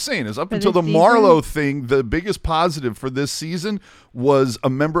that's what I'm saying is up For until the this season? Marlowe thing, the biggest positive for this season was a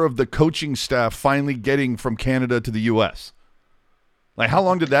member of the coaching staff finally getting from Canada to the U.S. Like, how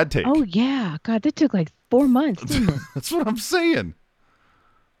long did that take? Oh yeah, God, that took like 4 months, didn't it? That's what I'm saying.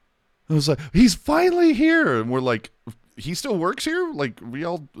 I was like, he's finally here. And we're like, he still works here? Like, we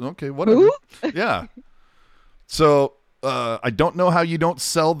all, okay, whatever. Who? Yeah. So, I don't know how you don't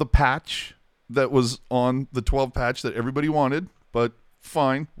sell the patch that was on the 12 patch that everybody wanted, but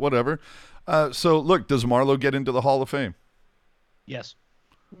fine, whatever. So, look, does Marlowe get into the Hall of Fame? Yes.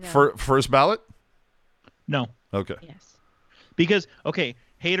 No. First ballot? No. Okay. Yes. Because, okay,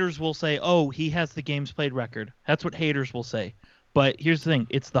 haters will say, oh, he has the games played record. That's what haters will say. But here's the thing.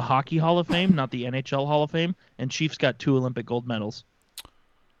 It's the Hockey Hall of Fame, not the NHL Hall of Fame, and Chiefs got 2 Olympic gold medals.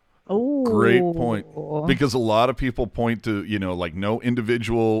 Oh, Great point. Because a lot of people point to, like no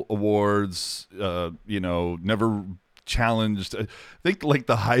individual awards, never challenged. I think like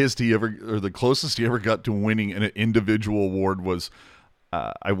the highest he ever, or the closest he ever got to winning an individual award was,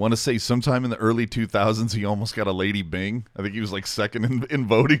 I want to say sometime in the early 2000s, he almost got a Lady Bing. I think he was like second in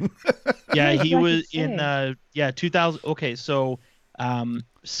voting. Yeah, Yeah, he I was was gonna in 2000. Okay, so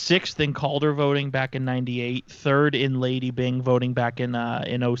 6th in Calder voting back in 98, 3rd in Lady Bing voting back in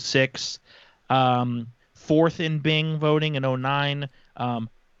 06, 4th in Bing voting in 09.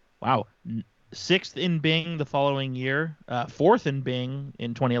 Wow. 6th in Bing the following year, 4th in Bing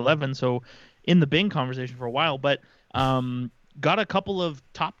in 2011. So in the Bing conversation for a while, but got a couple of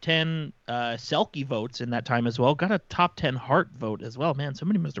top 10 Selke votes in that time as well. Got a top 10 Hart vote as well. Man,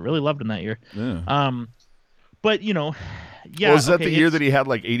 somebody must have really loved him that year. Yeah. But yeah. Well, was that okay, the year that he had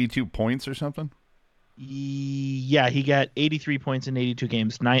like 82 points or something? Yeah, he got 83 points in 82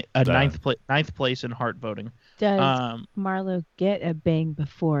 games. Ninth place in Hart voting. Does Marlowe get a bang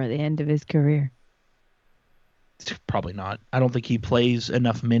before the end of his career? Probably not. I don't think he plays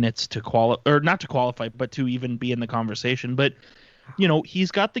enough minutes to qualify, or not to qualify, but to even be in the conversation. But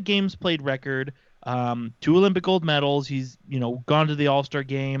he's got the games played record, 2 Olympic gold medals. He's gone to the All-Star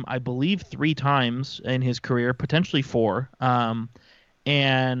game, I believe 3 times in his career, potentially 4,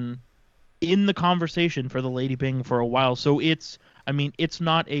 and in the conversation for the Lady Bing for a while. So it's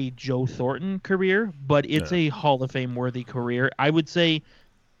not a Joe Thornton career, but it's a Hall of Fame worthy career. I would say,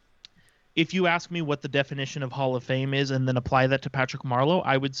 if you ask me what the definition of Hall of Fame is and then apply that to Patrick Marleau,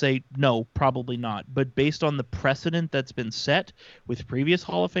 I would say no, probably not. But based on the precedent that's been set with previous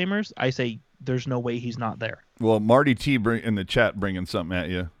Hall of Famers, I say there's no way he's not there. Well, Marty T in the chat bringing something at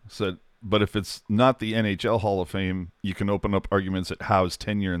you said, but if it's not the NHL Hall of Fame, you can open up arguments at Howe's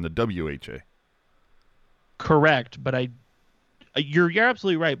tenure in the WHA. Correct, but you're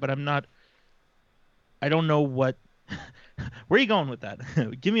absolutely right, but I don't know what where are you going with that?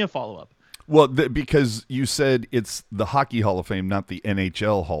 Give me a follow-up. Well, because you said it's the Hockey Hall of Fame, not the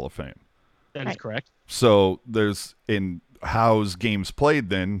NHL Hall of Fame. That is correct. So there's in Howe's games played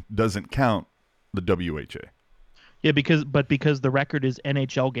then doesn't count the WHA. Yeah, because the record is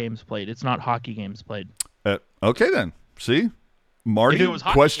NHL games played. It's not hockey games played. Okay then. See? Marty,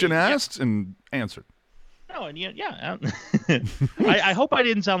 question games, asked and answered. No, and yeah. I hope I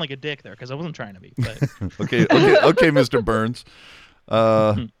didn't sound like a dick there because I wasn't trying to be. But. Okay, Mr. Burns.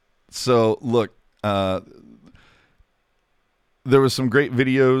 So look, there was some great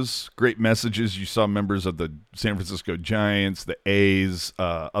videos, great messages. You saw members of the San Francisco Giants, the A's,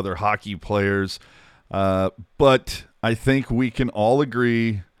 other hockey players. But I think we can all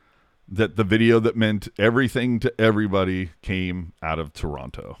agree that the video that meant everything to everybody came out of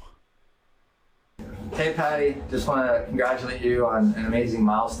Toronto. Hey Patty, just want to congratulate you on an amazing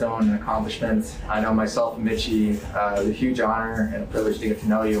milestone and accomplishment. I know myself and Mitchie, it was a huge honor and a privilege to get to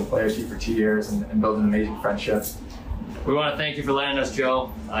know you and play with you for 2 years and build an amazing friendship. We want to thank you for letting us,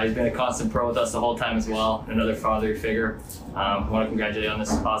 Joe. He's been a constant pro with us the whole time as well, another father figure. I want to congratulate you on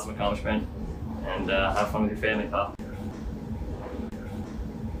this awesome accomplishment and have fun with your family, pal.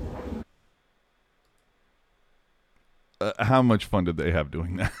 How much fun did they have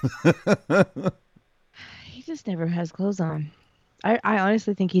doing that? He just never has clothes on. I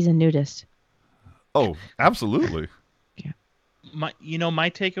honestly think he's a nudist. Oh, absolutely. My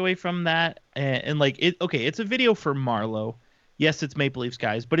takeaway from that, and like it. Okay, it's a video for Marlowe. Yes, it's Maple Leafs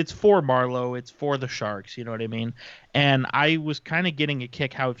guys, but it's for Marlowe. It's for the Sharks. You know what I mean? And I was kind of getting a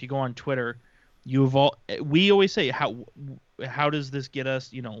kick how if you go on Twitter, we always say how does this get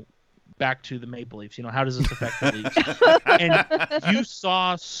us? back to the Maple Leafs. How does this affect the Leafs? And you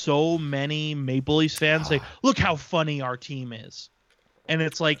saw so many Maple Leafs fans say, "Look how funny our team is," and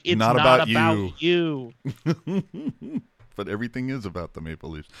it's like it's not about you. But everything is about the Maple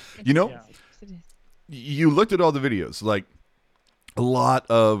Leafs. Yeah. You looked at all the videos, like a lot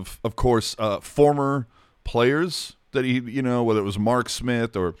of course, former players that he, whether it was Mark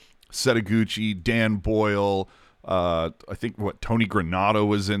Smith or Setaguchi, Dan Boyle, I think Tony Granato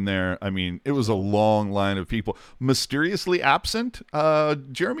was in there. I mean, it was a long line of people. Mysteriously absent,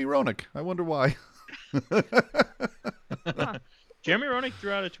 Jeremy Roenick. I wonder why. Jeremy Roenick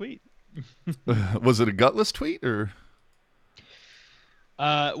threw out a tweet. Was it a gutless tweet or?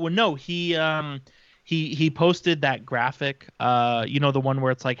 Well, no, he posted that graphic. The one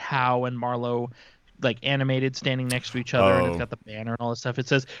where it's like Howe and Marleau, like animated, standing next to each other, and it's got the banner and all this stuff. It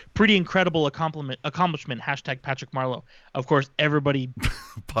says "Pretty incredible accomplishment." # Patrick Marleau. Of course, everybody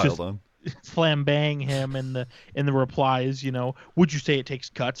piled on, flambang him in the replies. Would you say it takes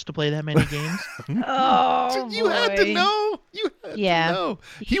guts to play that many games? Oh, you had to know. You had to know.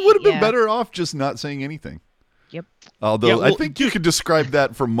 He would have been better off just not saying anything. Yep. Although I think you could describe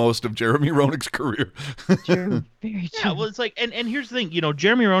that for most of Jeremy Roenick's career. True. Very true. Yeah, well, it's like, and here's the thing,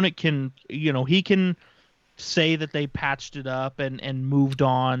 Jeremy Roenick can, he can say that they patched it up and moved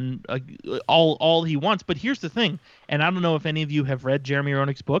on all he wants. But here's the thing, and I don't know if any of you have read Jeremy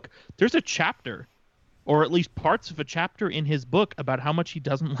Roenick's book. There's a chapter, or at least parts of a chapter in his book about how much he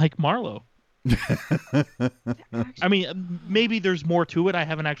doesn't like Marleau. I mean, maybe there's more to it. I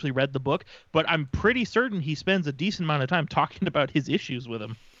haven't actually read the book, but I'm pretty certain he spends a decent amount of time talking about his issues with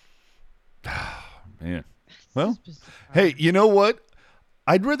him. Man. Well, hey, you know what?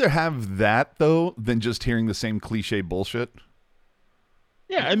 I'd rather have that, though, than just hearing the same cliche bullshit.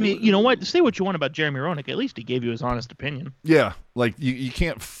 Yeah, I mean, you know what? Say what you want about Jeremy Roenick. At least he gave you his honest opinion. Yeah, like, you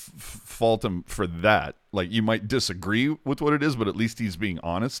can't fault him for that. Like, you might disagree with what it is, but at least he's being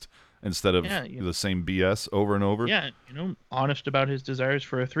honest. Instead of the same BS over and over. Yeah, honest about his desires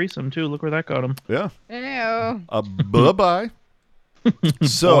for a threesome, too. Look where that got him. Yeah. Ew. Bye-bye.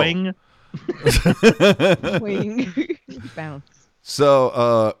 So. Boing. Boing. Bounce.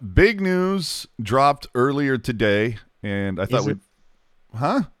 So, big news dropped earlier today, and I thought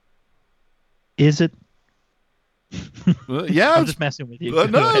Huh? Is it? Yeah. I'm just messing with you.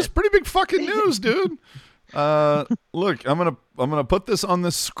 No, it's pretty big fucking news, dude. Look, I'm gonna put this on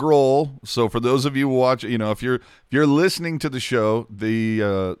the scroll. So for those of you watching, if you're listening to the show,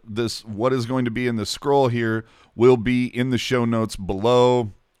 this what is going to be in the scroll here will be in the show notes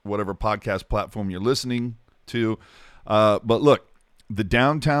below, whatever podcast platform you're listening to. But look, the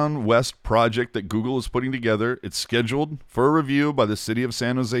Downtown West project that Google is putting together, it's scheduled for a review by the City of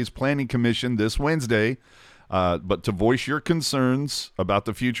San Jose's Planning Commission this Wednesday. But to voice your concerns about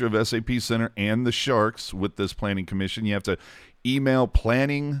the future of SAP Center and the Sharks with this planning commission, you have to email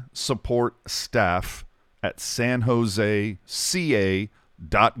planning support staff at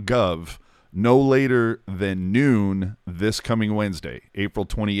sanjoseca.gov no later than noon this coming Wednesday, April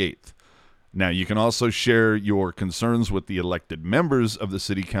 28th. Now, you can also share your concerns with the elected members of the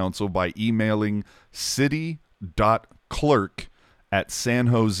City Council by emailing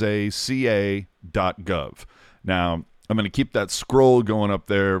city.clerk@sanjoseca.gov. Now, I'm going to keep that scroll going up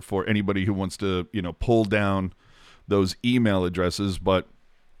there for anybody who wants to, pull down those email addresses. But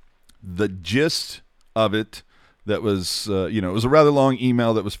the gist of it that was, it was a rather long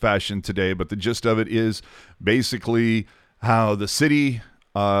email that was fashioned today, but the gist of it is basically how the city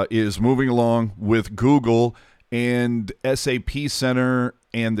is moving along with Google and SAP Center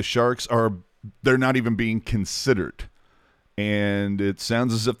and the Sharks they're not even being considered. And it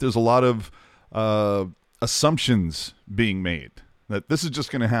sounds as if there's a lot of assumptions being made that this is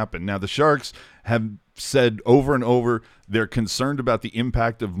just going to happen. Now, the Sharks have said over and over they're concerned about the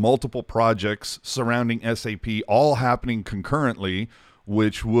impact of multiple projects surrounding SAP all happening concurrently,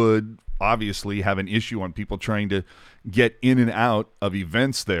 which would obviously have an issue on people trying to get in and out of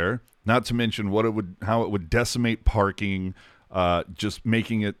events there, not to mention how it would decimate parking, just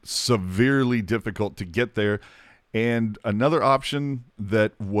making it severely difficult to get there. And another option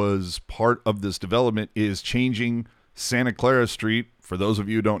that was part of this development is changing Santa Clara Street. For those of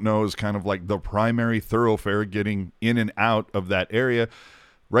you who don't know, is kind of like the primary thoroughfare getting in and out of that area.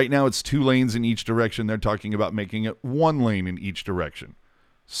 Right now it's 2 lanes in each direction. They're talking about making it 1 lane in each direction.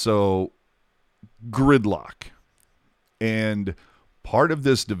 So gridlock. And part of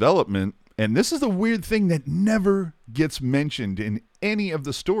this development, and this is the weird thing that never gets mentioned in any of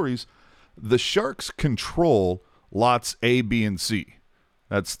the stories, the Sharks control lots A, B, and C.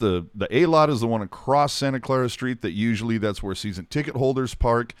 That's the A lot is the one across Santa Clara Street that usually that's where season ticket holders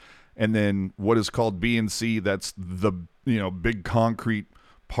park. and then what is called B and C, that's the big concrete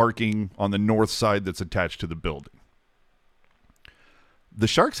parking on the north side that's attached to the building. The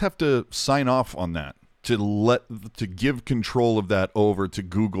Sharks have to sign off on that to give control of that over to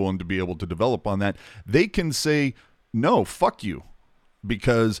Google and to be able to develop on that. They can say, no, fuck you,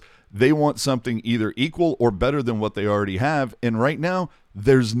 because they want something either equal or better than what they already have. And right now,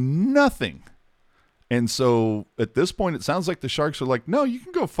 there's nothing. And so at this point, it sounds like the Sharks are like, no, you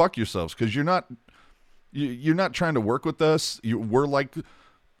can go fuck yourselves, because you're not trying to work with us. We're like,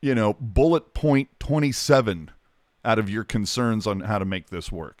 bullet point 27 out of your concerns on how to make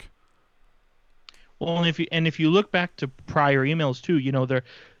this work. Well, and if you look back to prior emails too,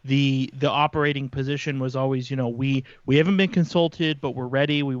 the operating position was always, we haven't been consulted, but we're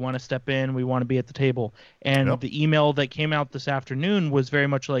ready. We want to step in. We want to be at the table. And the email that came out this afternoon was very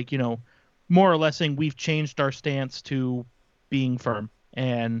much like, more or less saying we've changed our stance to being firm.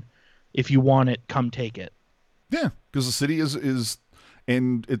 And if you want it, come take it. Yeah, because the city is,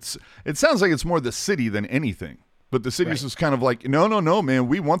 and it sounds like it's more the city than anything. But the city's just kind of like, no, man,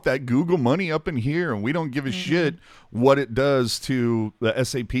 we want that Google money up in here, and we don't give a shit what it does to the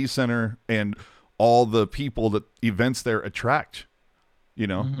SAP Center and all the people that events there attract.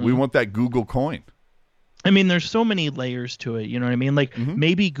 We want that Google coin. I mean, there's so many layers to it. You know what I mean? Like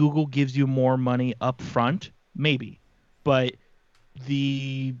maybe Google gives you more money up front, maybe, but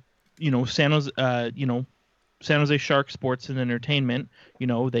the San Jose Sharks Sports and Entertainment,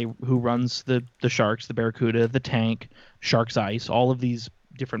 who runs the Sharks, the Barracuda, the Tank, Sharks Ice, all of these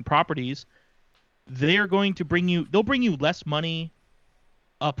different properties, they'll bring you less money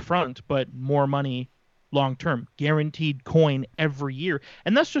up front, but more money long term, guaranteed coin every year.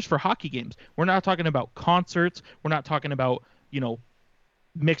 And that's just for hockey games. We're not talking about concerts. We're not talking about,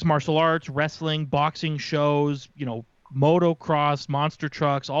 mixed martial arts, wrestling, boxing shows, motocross, monster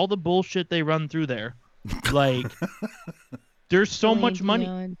trucks, all the bullshit they run through there. Like, there's so much money.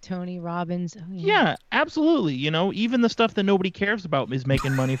 Dion, Tony Robbins. Oh, yeah, absolutely. Even the stuff that nobody cares about is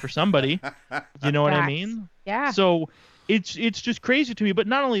making money for somebody. You know what I mean? Yeah. So it's just crazy to me. But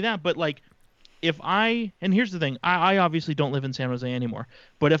not only that, but like, and here's the thing, I obviously don't live in San Jose anymore.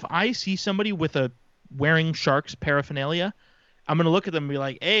 But if I see somebody wearing Sharks paraphernalia, I'm gonna look at them and be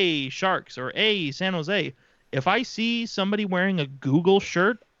like, "Hey, Sharks," or "Hey, San Jose." If I see somebody wearing a Google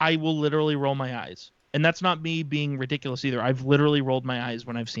shirt, I will literally roll my eyes. And that's not me being ridiculous either. I've literally rolled my eyes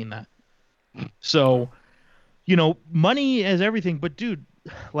when I've seen that. So, money is everything. But, dude,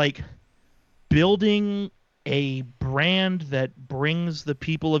 like, building a brand that brings the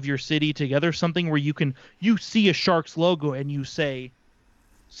people of your city together, something where you see a Sharks logo and you say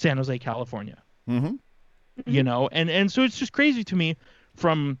San Jose, California. Mm-hmm. And so it's just crazy to me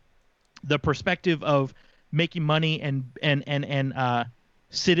from the perspective of making money and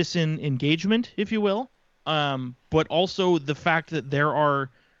citizen engagement, if you will, but also the fact that there are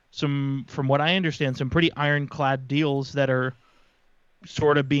some, from what I understand, some pretty ironclad deals that are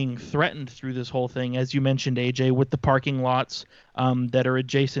sort of being threatened through this whole thing, as you mentioned, AJ, with the parking lots that are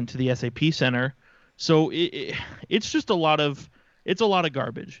adjacent to the SAP Center. So it's just a lot of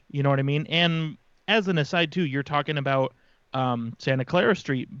garbage, you know what I mean? And as an aside too, you're talking about Santa Clara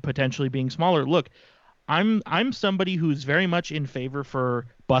Street potentially being smaller. Look, I'm somebody who's very much in favor for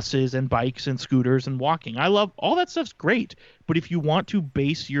buses and bikes and scooters and walking. I love all that stuff's great. But if you want to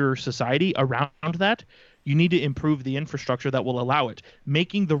base your society around that, you need to improve the infrastructure that will allow it.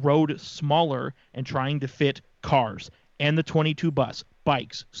 Making the road smaller and trying to fit cars and the 22 bus,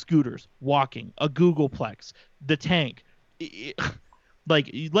 bikes, scooters, walking, a Googleplex, the Tank. Like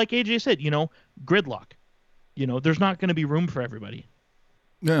AJ said, gridlock. There's not going to be room for everybody.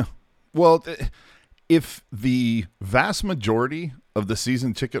 Yeah. Well, if the vast majority of the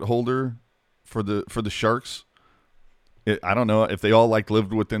season ticket holder for the Sharks, I don't know, if they all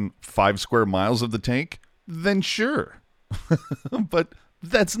lived within 5 square miles of the Tank, then sure. But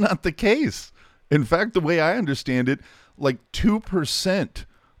that's not the case. In fact, the way I understand it, 2%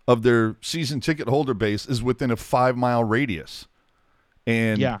 of their season ticket holder base is within a 5-mile radius.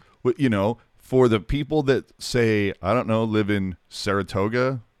 And, for the people that say, I don't know, live in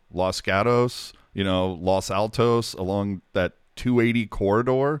Saratoga, Los Gatos, Los Altos, along that 280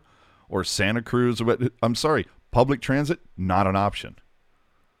 corridor, or Santa Cruz, I'm sorry, public transit, not an option.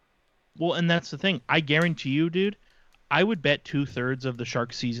 Well, and that's the thing. I guarantee you, dude, I would bet 2/3 of the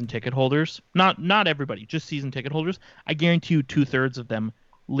Sharks season ticket holders, not everybody, just season ticket holders, I guarantee you 2/3 of them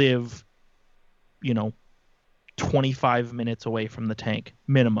live, 25 minutes away from the Tank,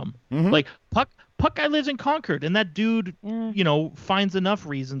 minimum. Mm-hmm. Like, Puck guy lives in Concord, and that dude, finds enough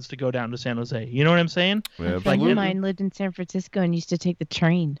reasons to go down to San Jose. You know what I'm saying? Yeah, a friend of mine lived in San Francisco and used to take the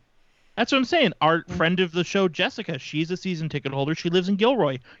train. That's what I'm saying. Our friend of the show, Jessica, she's a season ticket holder. She lives in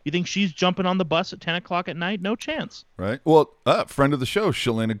Gilroy. You think she's jumping on the bus at 10 o'clock at night? No chance. Right. Well, friend of the show,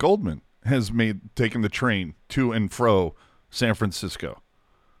 Shalana Goldman, has taken the train to and fro San Francisco.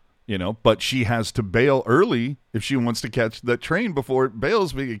 But she has to bail early if she wants to catch that train before it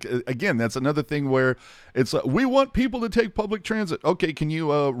bails. Again, that's another thing where it's we want people to take public transit. Okay, can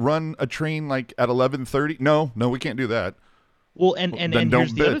you run a train like at 11:30? No, we can't do that. Well, and then don't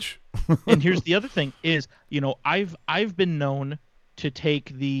bitch. And here's the other thing is, I've been known to take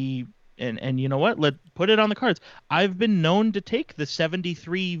the and you know what? Put it on the cards. I've been known to take the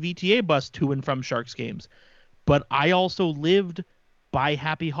 73 VTA bus to and from Sharks games, but I also lived by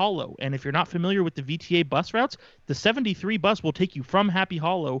Happy Hollow. And if you're not familiar with the VTA bus routes, the 73 bus will take you from Happy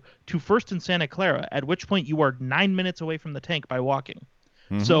Hollow to First and Santa Clara, at which point you are 9 minutes away from the tank by walking.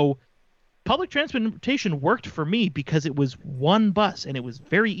 Mm-hmm. So public transportation worked for me because it was one bus and it was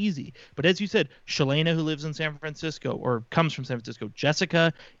very easy. But as you said, Shalana, who lives in San Francisco or comes from San Francisco,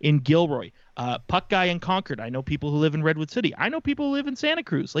 Jessica in Gilroy, Puck Guy in Concord. I know people who live in Redwood City. I know people who live in Santa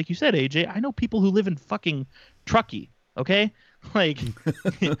Cruz. Like you said, AJ, I know people who live in fucking Truckee. Okay? Like,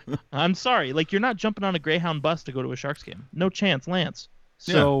 I'm sorry. Like, you're not jumping on a Greyhound bus to go to a Sharks game. No chance, Lance.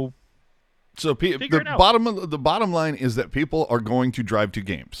 So, the bottom line is that people are going to drive to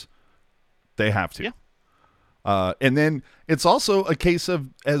games. They have to. Yeah. And then it's also a case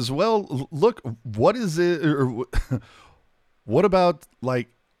of, as well, look, what is it? Or what about, like,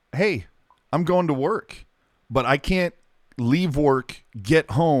 hey, I'm going to work, but I can't leave work,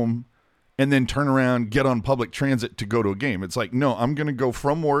 get home, and then turn around, get on public transit to go to a game. It's like, no, I'm going to go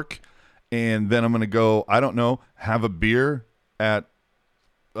from work, and then I'm going to go, I don't know, have a beer at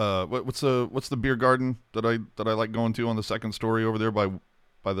what's the beer garden that I like going to on the second story over there by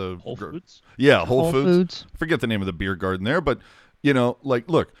the Whole Foods? Yeah, Whole Foods. Forget the name of the beer garden there, but like,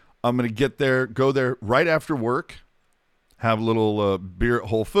 look, I'm going to go there right after work, have a little beer at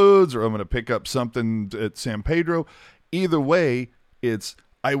Whole Foods, or I'm going to pick up something at San Pedro. Either way, it's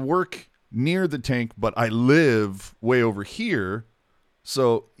I work near the tank, but I live way over here.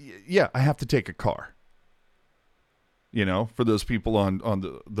 So, yeah, I have to take a car, for those people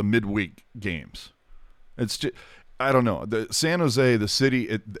on the midweek games. It's just, I don't know. The San Jose, the city,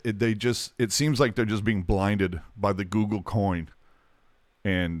 it seems like they're just being blinded by the Google coin.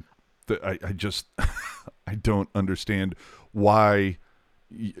 And I just, I don't understand why.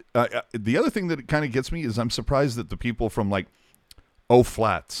 The other thing that kind of gets me is I'm surprised that the people from like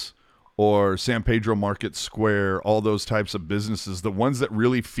Flats or San Pedro Market Square, all those types of businesses, the ones that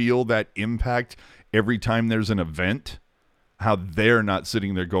really feel that impact every time there's an event, how they're not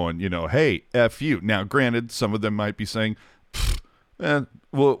sitting there going, hey, F you. Now, granted, some of them might be saying,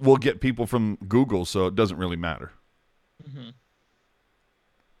 we'll get people from Google, so it doesn't really matter. Mm-hmm.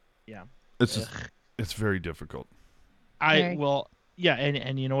 Yeah. It's very difficult. Yeah,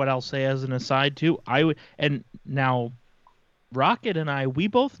 and you know what I'll say as an aside, too? And now Rocket and I, we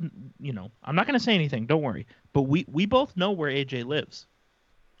both, I'm not going to say anything, don't worry, but we both know where AJ lives.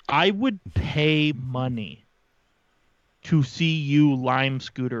 I would pay money to see you lime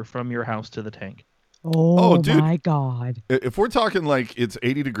scooter from your house to the tank. Oh dude. My God. If we're talking like it's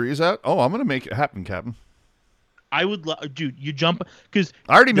 80 degrees out, I'm going to make it happen, Captain. I would dude, you jump, because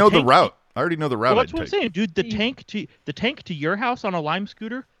I already know the route. Well, that's what I'm saying, dude. The tank to your house on a lime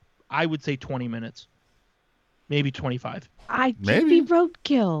scooter, I would say 20 minutes. Maybe 25. Could be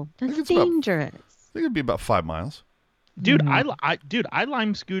roadkill. That's dangerous. I think it'd be about 5 miles. Dude, I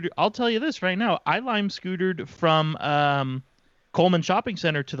lime scootered. I'll tell you this right now. I lime scootered from Coleman Shopping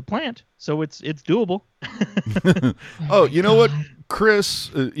Center to the plant, so it's doable. Oh, you know what,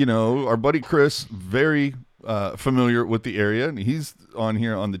 Chris? Our buddy Chris, very familiar with the area, and he's on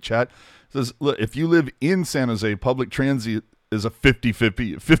here on the chat. Says, look, if you live in San Jose, public transit is a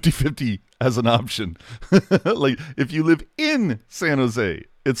 50-50 as an option. Like, if you live in San Jose,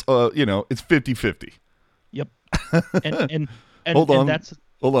 it's it's 50-50. Yep. And hold on. That's...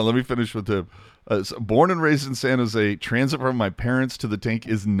 Hold on. Let me finish with him. So born and raised in San Jose, transit from my parents to the tank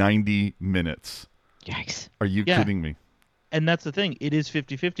is 90 minutes. Yikes. Are you kidding me? And that's the thing. It is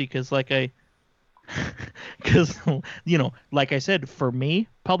 50-50 because like I said, for me,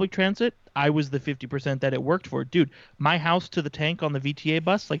 public transit, I was the 50% that it worked for. Dude, my house to the tank on the VTA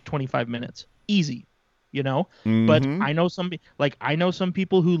bus, like 25 minutes. Easy, Mm-hmm. But I know some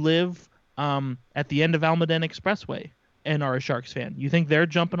people who live at the end of Almaden Expressway and are a Sharks fan. You think they're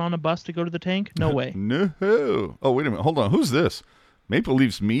jumping on a bus to go to the tank? No way. No. Oh, wait a minute. Hold on. Who's this? Maple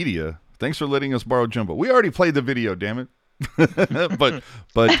Leafs Media. Thanks for letting us borrow Jumbo. We already played the video, damn it. but No,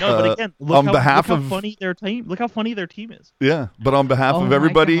 but again, on behalf look how of funny their team. Look how funny their team is. yeah, but on behalf Oh of my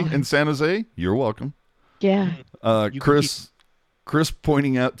everybody God. in San Jose, you're welcome. Yeah. You can Chris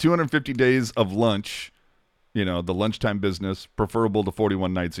pointing out 250 days of lunch, the lunchtime business, preferable to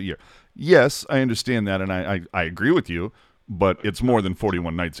 41 nights a year. Yes, I understand that, and I agree with you, but it's more than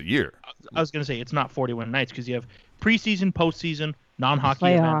 41 nights a year. I was going to say it's not 41 nights because you have preseason, postseason, non-hockey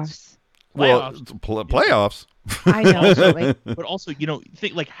events. Playoffs. Well, Playoffs. it's playoffs. I know. Also, like, but also,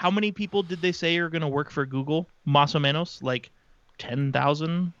 think like how many people did they say are going to work for Google? Más o menos, like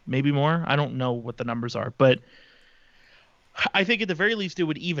 10,000, maybe more. I don't know what the numbers are, but I think at the very least it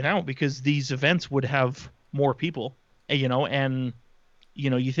would even out because these events would have more people, and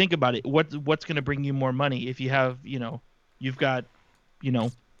you think about it, what's going to bring you more money if you have, you've got,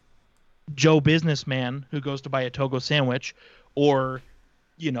 Joe businessman who goes to buy a Togo sandwich, or,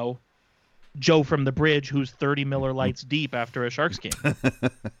 Joe from the bridge who's 30 Miller Lights deep after a Sharks game.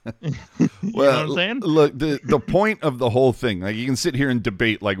 You know what I'm saying? Look, the point of the whole thing, like you can sit here and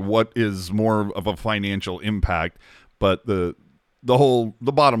debate like what is more of a financial impact, but the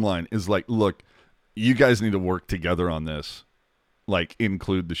bottom line is like, look, you guys need to work together on this, like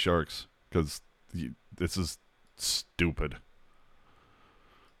include the Sharks because this is stupid.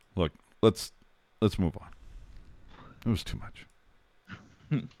 Look, let's move on. It was too much.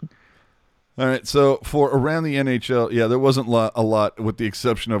 All right, so for around the NHL, yeah, there wasn't a lot, with the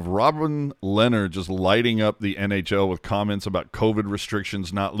exception of Robin Leonard just lighting up the NHL with comments about COVID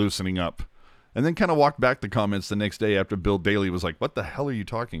restrictions not loosening up, and then kind of walked back the comments the next day after Bill Daly was like, "What the hell are you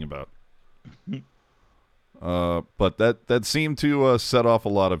talking about?" But that seemed to set off a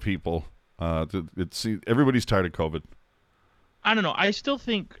lot of people. Everybody's tired of COVID. I don't know. I still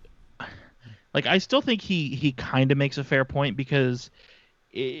think he kind of makes a fair point because,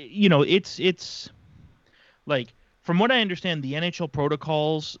 it's like, from what I understand, the NHL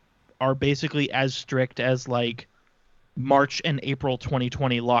protocols are basically as strict as like March and April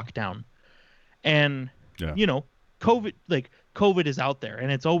 2020 lockdown. And, COVID is out there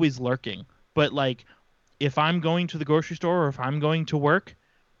and it's always lurking. But like, if I'm going to the grocery store or if I'm going to work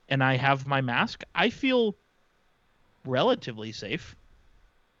and I have my mask, I feel relatively safe.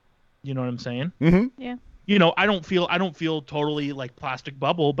 You know what I'm saying? Mm-hmm. yeah. I don't feel totally like plastic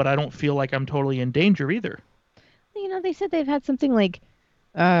bubble, but I don't feel like I'm totally in danger either. They said they've had something like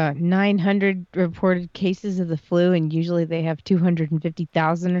 900 reported cases of the flu, and usually they have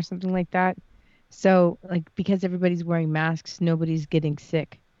 250,000 or something like that. So, like, because everybody's wearing masks, nobody's getting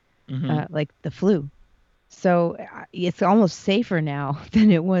sick, like the flu. So it's almost safer now than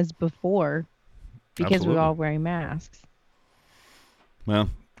it was before because Absolutely. we're all wearing masks. Well,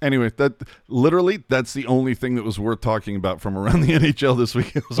 anyway, that's the only thing that was worth talking about from around the NHL this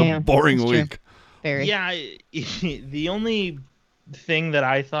week. It was Yeah, a boring that's true. week. Very. Yeah, the only thing that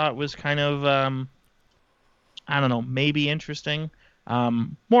I thought was kind of I don't know, maybe interesting,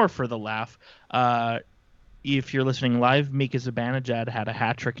 more for the laugh. If you're listening live, Mika Zibanejad had a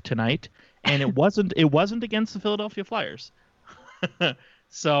hat trick tonight, and it wasn't against the Philadelphia Flyers.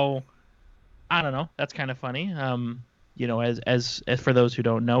 So I don't know. That's kind of funny. As for those who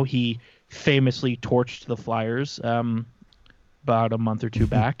don't know, he famously torched the Flyers about a month or two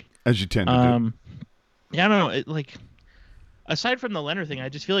back. As you tend to do. Yeah, I don't know. Aside from the Leonard thing, I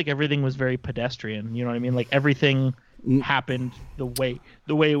just feel like everything was very pedestrian. You know what I mean? Like everything happened the way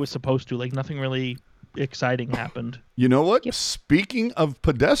it was supposed to. Like nothing really exciting happened. You know what? Yep. Speaking of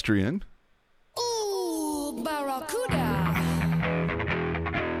pedestrian, Ooh, Barracuda.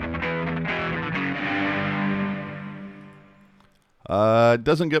 it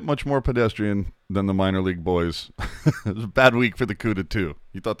doesn't get much more pedestrian than the minor league boys. It was a bad week for the CUDA, too.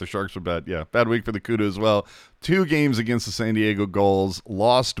 You thought the Sharks were bad. Yeah, bad week for the CUDA as well. 2 games against the San Diego Gulls,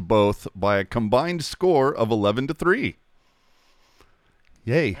 lost both by a combined score of 11-3.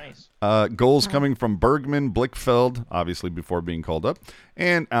 Yay. Nice. Goals coming from Bergman, Blickfeld, obviously before being called up,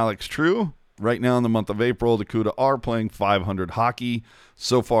 and Alex True. Right now in the month of April, the CUDA are playing .500 hockey.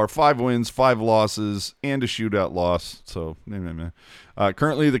 So far, 5 wins, 5 losses, and a shootout loss. So,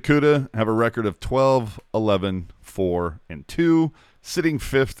 currently the CUDA have a record of 12, 11, 4, and 2, sitting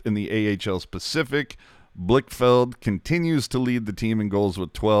 5th in the AHL's Pacific. Blickfeld continues to lead the team in goals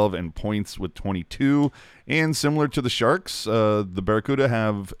with 12 and points with 22. And similar to the Sharks, the Barracuda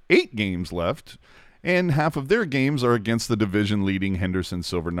have 8 games left, and half of their games are against the division-leading Henderson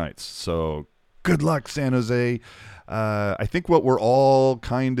Silver Knights. So good luck, San Jose. I think what we're all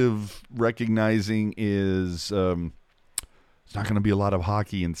kind of recognizing is there's not going to be a lot of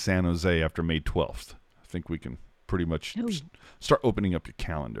hockey in San Jose after May 12th. I think we can pretty much start opening up your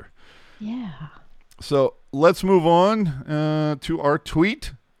calendar. Yeah. So let's move on to our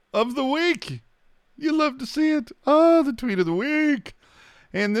tweet of the week. You love to see it. Oh, the tweet of the week.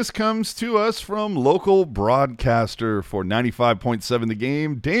 And this comes to us from local broadcaster for 95.7 The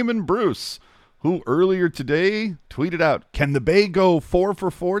Game, Damon Bruce, who earlier today tweeted out, "Can the Bay go 4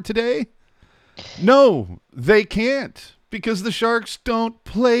 for 4 today?" No, they can't, because the Sharks don't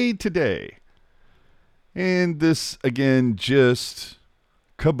play today. And this, again, just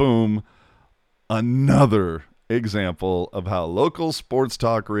kaboom, another example of how local sports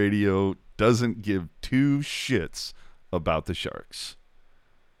talk radio doesn't give two shits about the Sharks.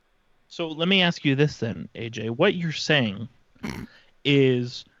 So let me ask you this then, AJ. What you're saying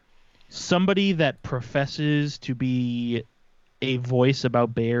is somebody that professes to be a voice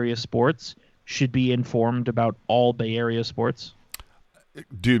about Bay Area sports should be informed about all Bay Area sports?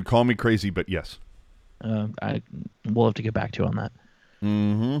 Dude, call me crazy, but yes. We'll have to get back to you on that.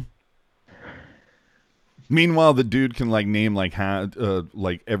 Mm-hmm. Meanwhile, the dude can name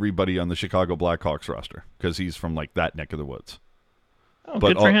everybody on the Chicago Blackhawks roster because he's from that neck of the woods. Oh,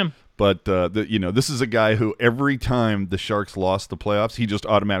 good for him. But this is a guy who every time the Sharks lost the playoffs, he just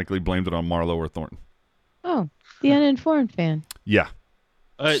automatically blamed it on Marlowe or Thornton. Oh, the uninformed fan. Yeah.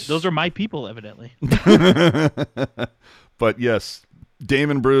 Those are my people, evidently. But yes,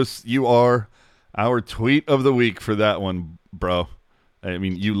 Damon Bruce, you are our tweet of the week for that one, bro. I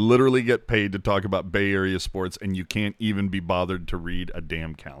mean, you literally get paid to talk about Bay Area sports, and you can't even be bothered to read a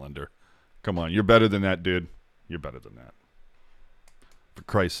damn calendar. Come on, you're better than that, dude. You're better than that. For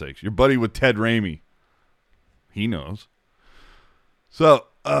Christ's sakes. You're buddy with Ted Ramey. He knows. So,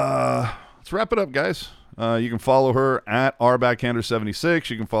 let's wrap it up, guys. You can follow her at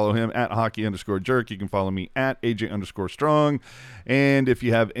rbackhander76. You can follow him at hockey_jerk. You can follow me at AJ_strong. And if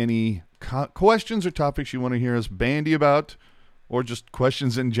you have any questions or topics you want to hear us bandy about, or just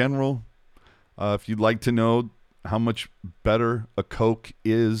questions in general, if you'd like to know how much better a Coke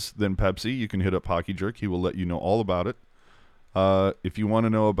is than Pepsi, you can hit up Hockey Jerk. He will let you know all about it. If you want to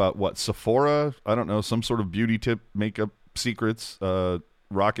know about what Sephora, I don't know, some sort of beauty tip, makeup secrets,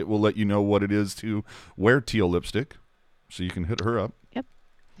 Rocket will let you know what it is to wear teal lipstick, so you can hit her up. Yep,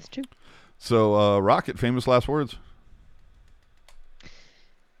 that's true. So, Rocket, famous last words.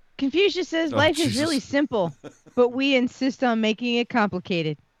 Confucius says life is really simple, but we insist on making it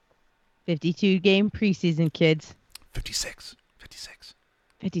complicated. 52-game preseason, kids. 56.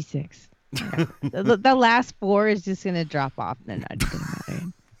 56. The last 4 is just going to drop off. They're not going to matter.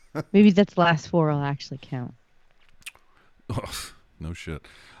 Maybe that's the last 4 will actually count. Oh, no shit.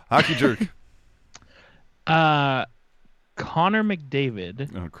 Hockey Jerk. Connor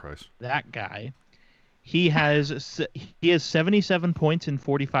McDavid. Oh, Christ. That guy. He has 77 points in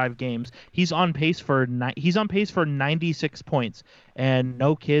 45 games. He's on pace for 96 points. And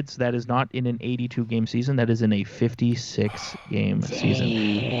no, kids, that is not in an 82 game season. That is in a 56 game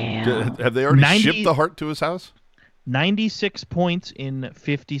season. Have they already shipped the Hart to his house? 96 points in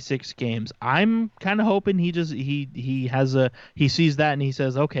 56 games. I'm kind of hoping he sees that and he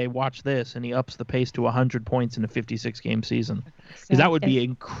says, "Okay, watch this," and he ups the pace to 100 points in a 56 game season. Because that would be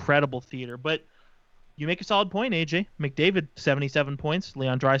incredible theater. But you make a solid point, AJ. McDavid, 77 points.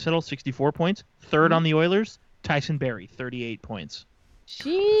 Leon Draisaitl, 64 points. Third on the Oilers, Tyson Barrie, 38 points.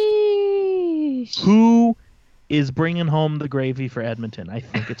 Sheesh. Who is bringing home the gravy for Edmonton? I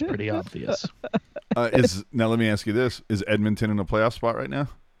think it's pretty obvious. Now let me ask you this: is Edmonton in a playoff spot right now?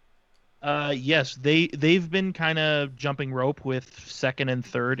 Yes, they've been kind of jumping rope with second and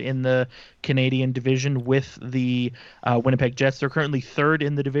third in the Canadian division with the Winnipeg Jets. They're currently third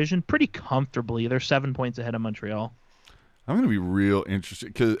in the division pretty comfortably. They're 7 points ahead of Montreal. I'm going to be real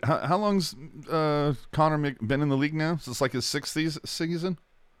interested because how long's Connor been in the league now? Is this like his sixth season?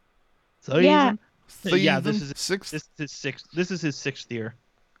 So yeah. This is sixth. This is his 6th year.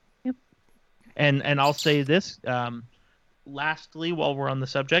 Yep. And I'll say this. Lastly, while we're on the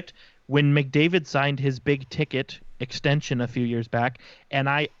subject, when McDavid signed his big ticket extension a few years back, and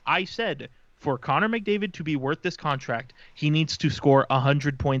I said for Connor McDavid to be worth this contract, he needs to score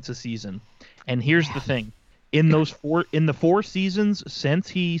 100 points a season. And here's the thing. In the 4 seasons since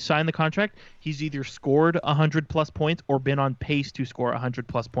he signed the contract, he's either scored 100 plus points or been on pace to score 100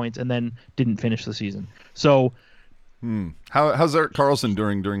 plus points and then didn't finish the season. So how's Erik Karlsson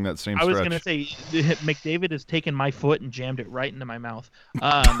during that same stretch? I was going to say McDavid has taken my foot and jammed it right into my mouth.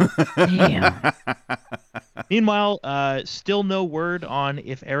 Damn. Meanwhile, still no word on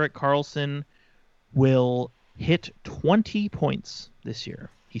if Erik Karlsson will hit 20 points this year.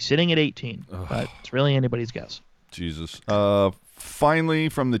 He's sitting at 18, but it's really anybody's guess. Jesus. Finally,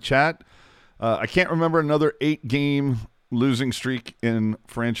 from the chat, I can't remember another 8-game losing streak in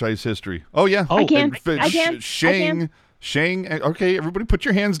franchise history. Oh yeah. Oh, I can. And I can. Shang. Okay, everybody, put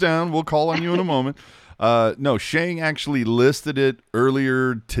your hands down. We'll call on you in a moment. No, Shang actually listed it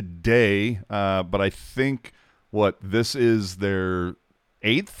earlier today, but I think this is their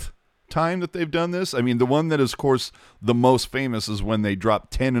 8th time that they've done this. I mean, the one that is, of course, the most famous is when they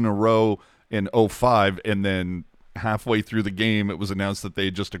dropped 10 in a row in 05, and then halfway through the game, it was announced that they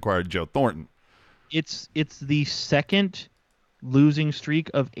had just acquired Joe Thornton. It's the second losing streak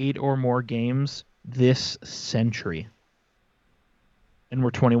of 8 or more games this century, and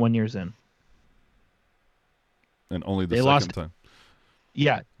we're 21 years in. And only the They second lost time.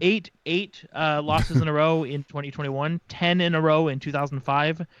 Yeah, eight losses in a row in 2021, 10 in a row in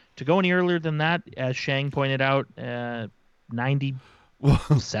 2005. To go any earlier than that, as Shang pointed out,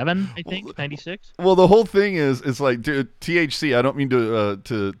 97, I think, 96. Well, the whole thing is, it's like, dude, THC. I don't mean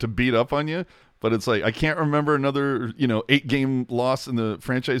to beat up on you, but it's like I can't remember another 8-game loss in the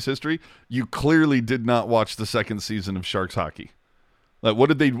franchise history. You clearly did not watch the second season of Sharks hockey. Like,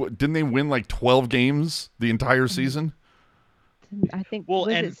 didn't they win like 12 games the entire season? I think Well,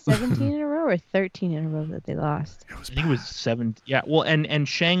 was and- it 17 in a row or 13 in a row that they lost? I think it was 7. Yeah, well, and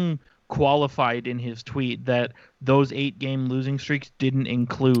Shang qualified in his tweet that those 8-game losing streaks didn't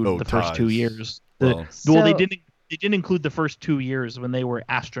include the first 2 ties. years. Well, They So- didn't include the first 2 years when they were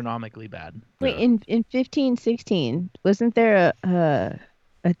astronomically bad. Wait, Yeah. in 15-16, wasn't there a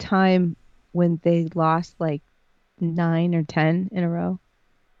time when they lost like 9 or 10 in a row?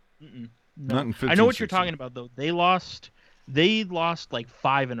 No. Not in 15, I know what you're 16. talking about though. They lost like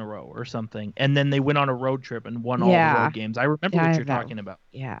 5 in a row or something, and then they went on a road trip and won all the Yeah. road games. I remember Yeah, what I you're know. talking about.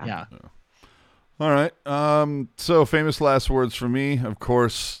 Yeah. Yeah. All right. So famous last words from me. Of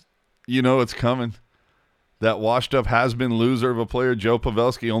course, it's coming. That washed-up has-been loser of a player, Joe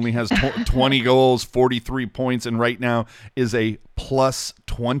Pavelski, only has 20 goals, 43 points, and right now is a plus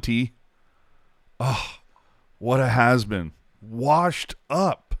 20. Oh, what a has-been. Washed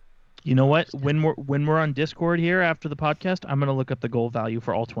up. You know what? When we're on Discord here after the podcast, I'm gonna look up the goal value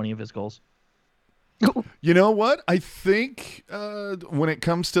for all 20 of his goals. You know what? I think when it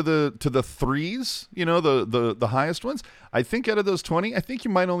comes to the threes, the highest ones, I think out of those 20, I think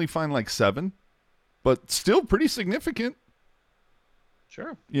you might only find like 7, but still pretty significant.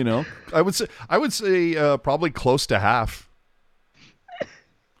 Sure. I would say probably close to half,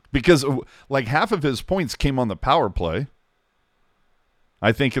 because like half of his points came on the power play.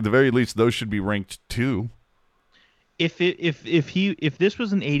 I think at the very least those should be ranked 2. If this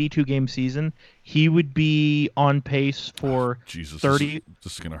was an 82 game season, he would be on pace for Jesus, 30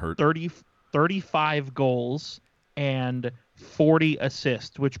 this is gonna hurt. 35 goals and 40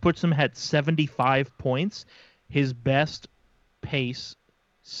 assists, which puts him at 75 points, his best pace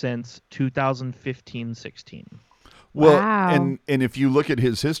since 2015-16. Well, Wow. and if you look at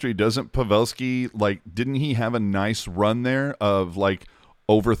his history, doesn't Pavelski, didn't he have a nice run there of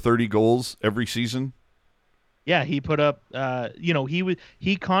over 30 goals every season? Yeah, he put up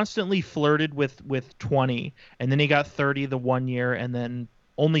he constantly flirted with 20, and then he got 30 the one year, and then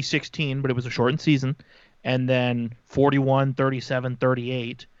only 16, but it was a shortened season, and then 41, 37,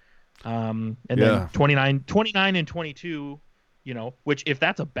 38, and then 29 and 22, which if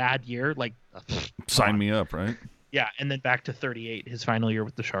that's a bad year, Sign me up, right? yeah, and then back to 38 his final year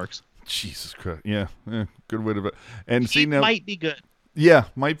with the Sharks. Jesus Christ. Yeah, good way to. And He see now, might be good. yeah,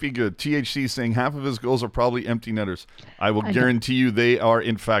 might be good. THC saying half of his goals are probably empty netters. I will I know. guarantee you they are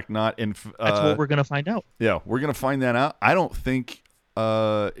in fact not. That's what we're gonna find out. Yeah, we're gonna find that out. I don't think,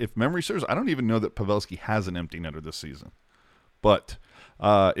 if memory serves, I don't even know that Pavelski has an empty netter this season. But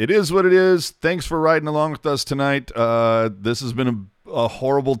it is what it is. Thanks for riding along with us tonight. This has been a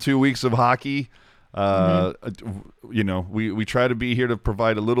horrible 2 weeks of hockey. We try to be here to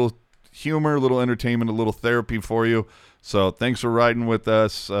provide a little humor, a little entertainment, a little therapy for you. So thanks for riding with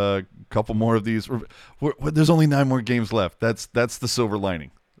us. A couple more of these. There's only 9 more games left. That's the silver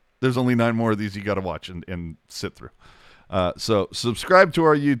lining. There's only 9 more of these you got to watch and sit through. So subscribe to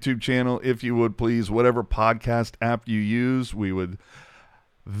our YouTube channel if you would, please. Whatever podcast app you use, we would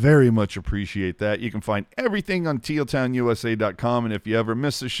very much appreciate that. You can find everything on tealtownusa.com, and if you ever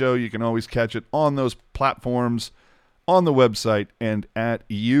miss a show, you can always catch it on those platforms, on the website, and at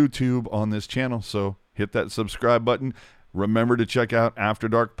YouTube on this channel. So hit that subscribe button. Remember to check out After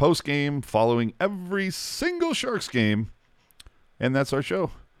Dark postgame following every single Sharks game. And that's our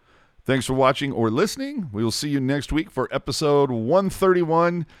show. Thanks for watching or listening. We will see you next week for episode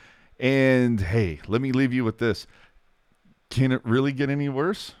 131. And hey, let me leave you with this. Can it really get any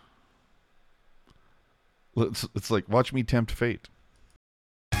worse? It's like, watch me tempt fate.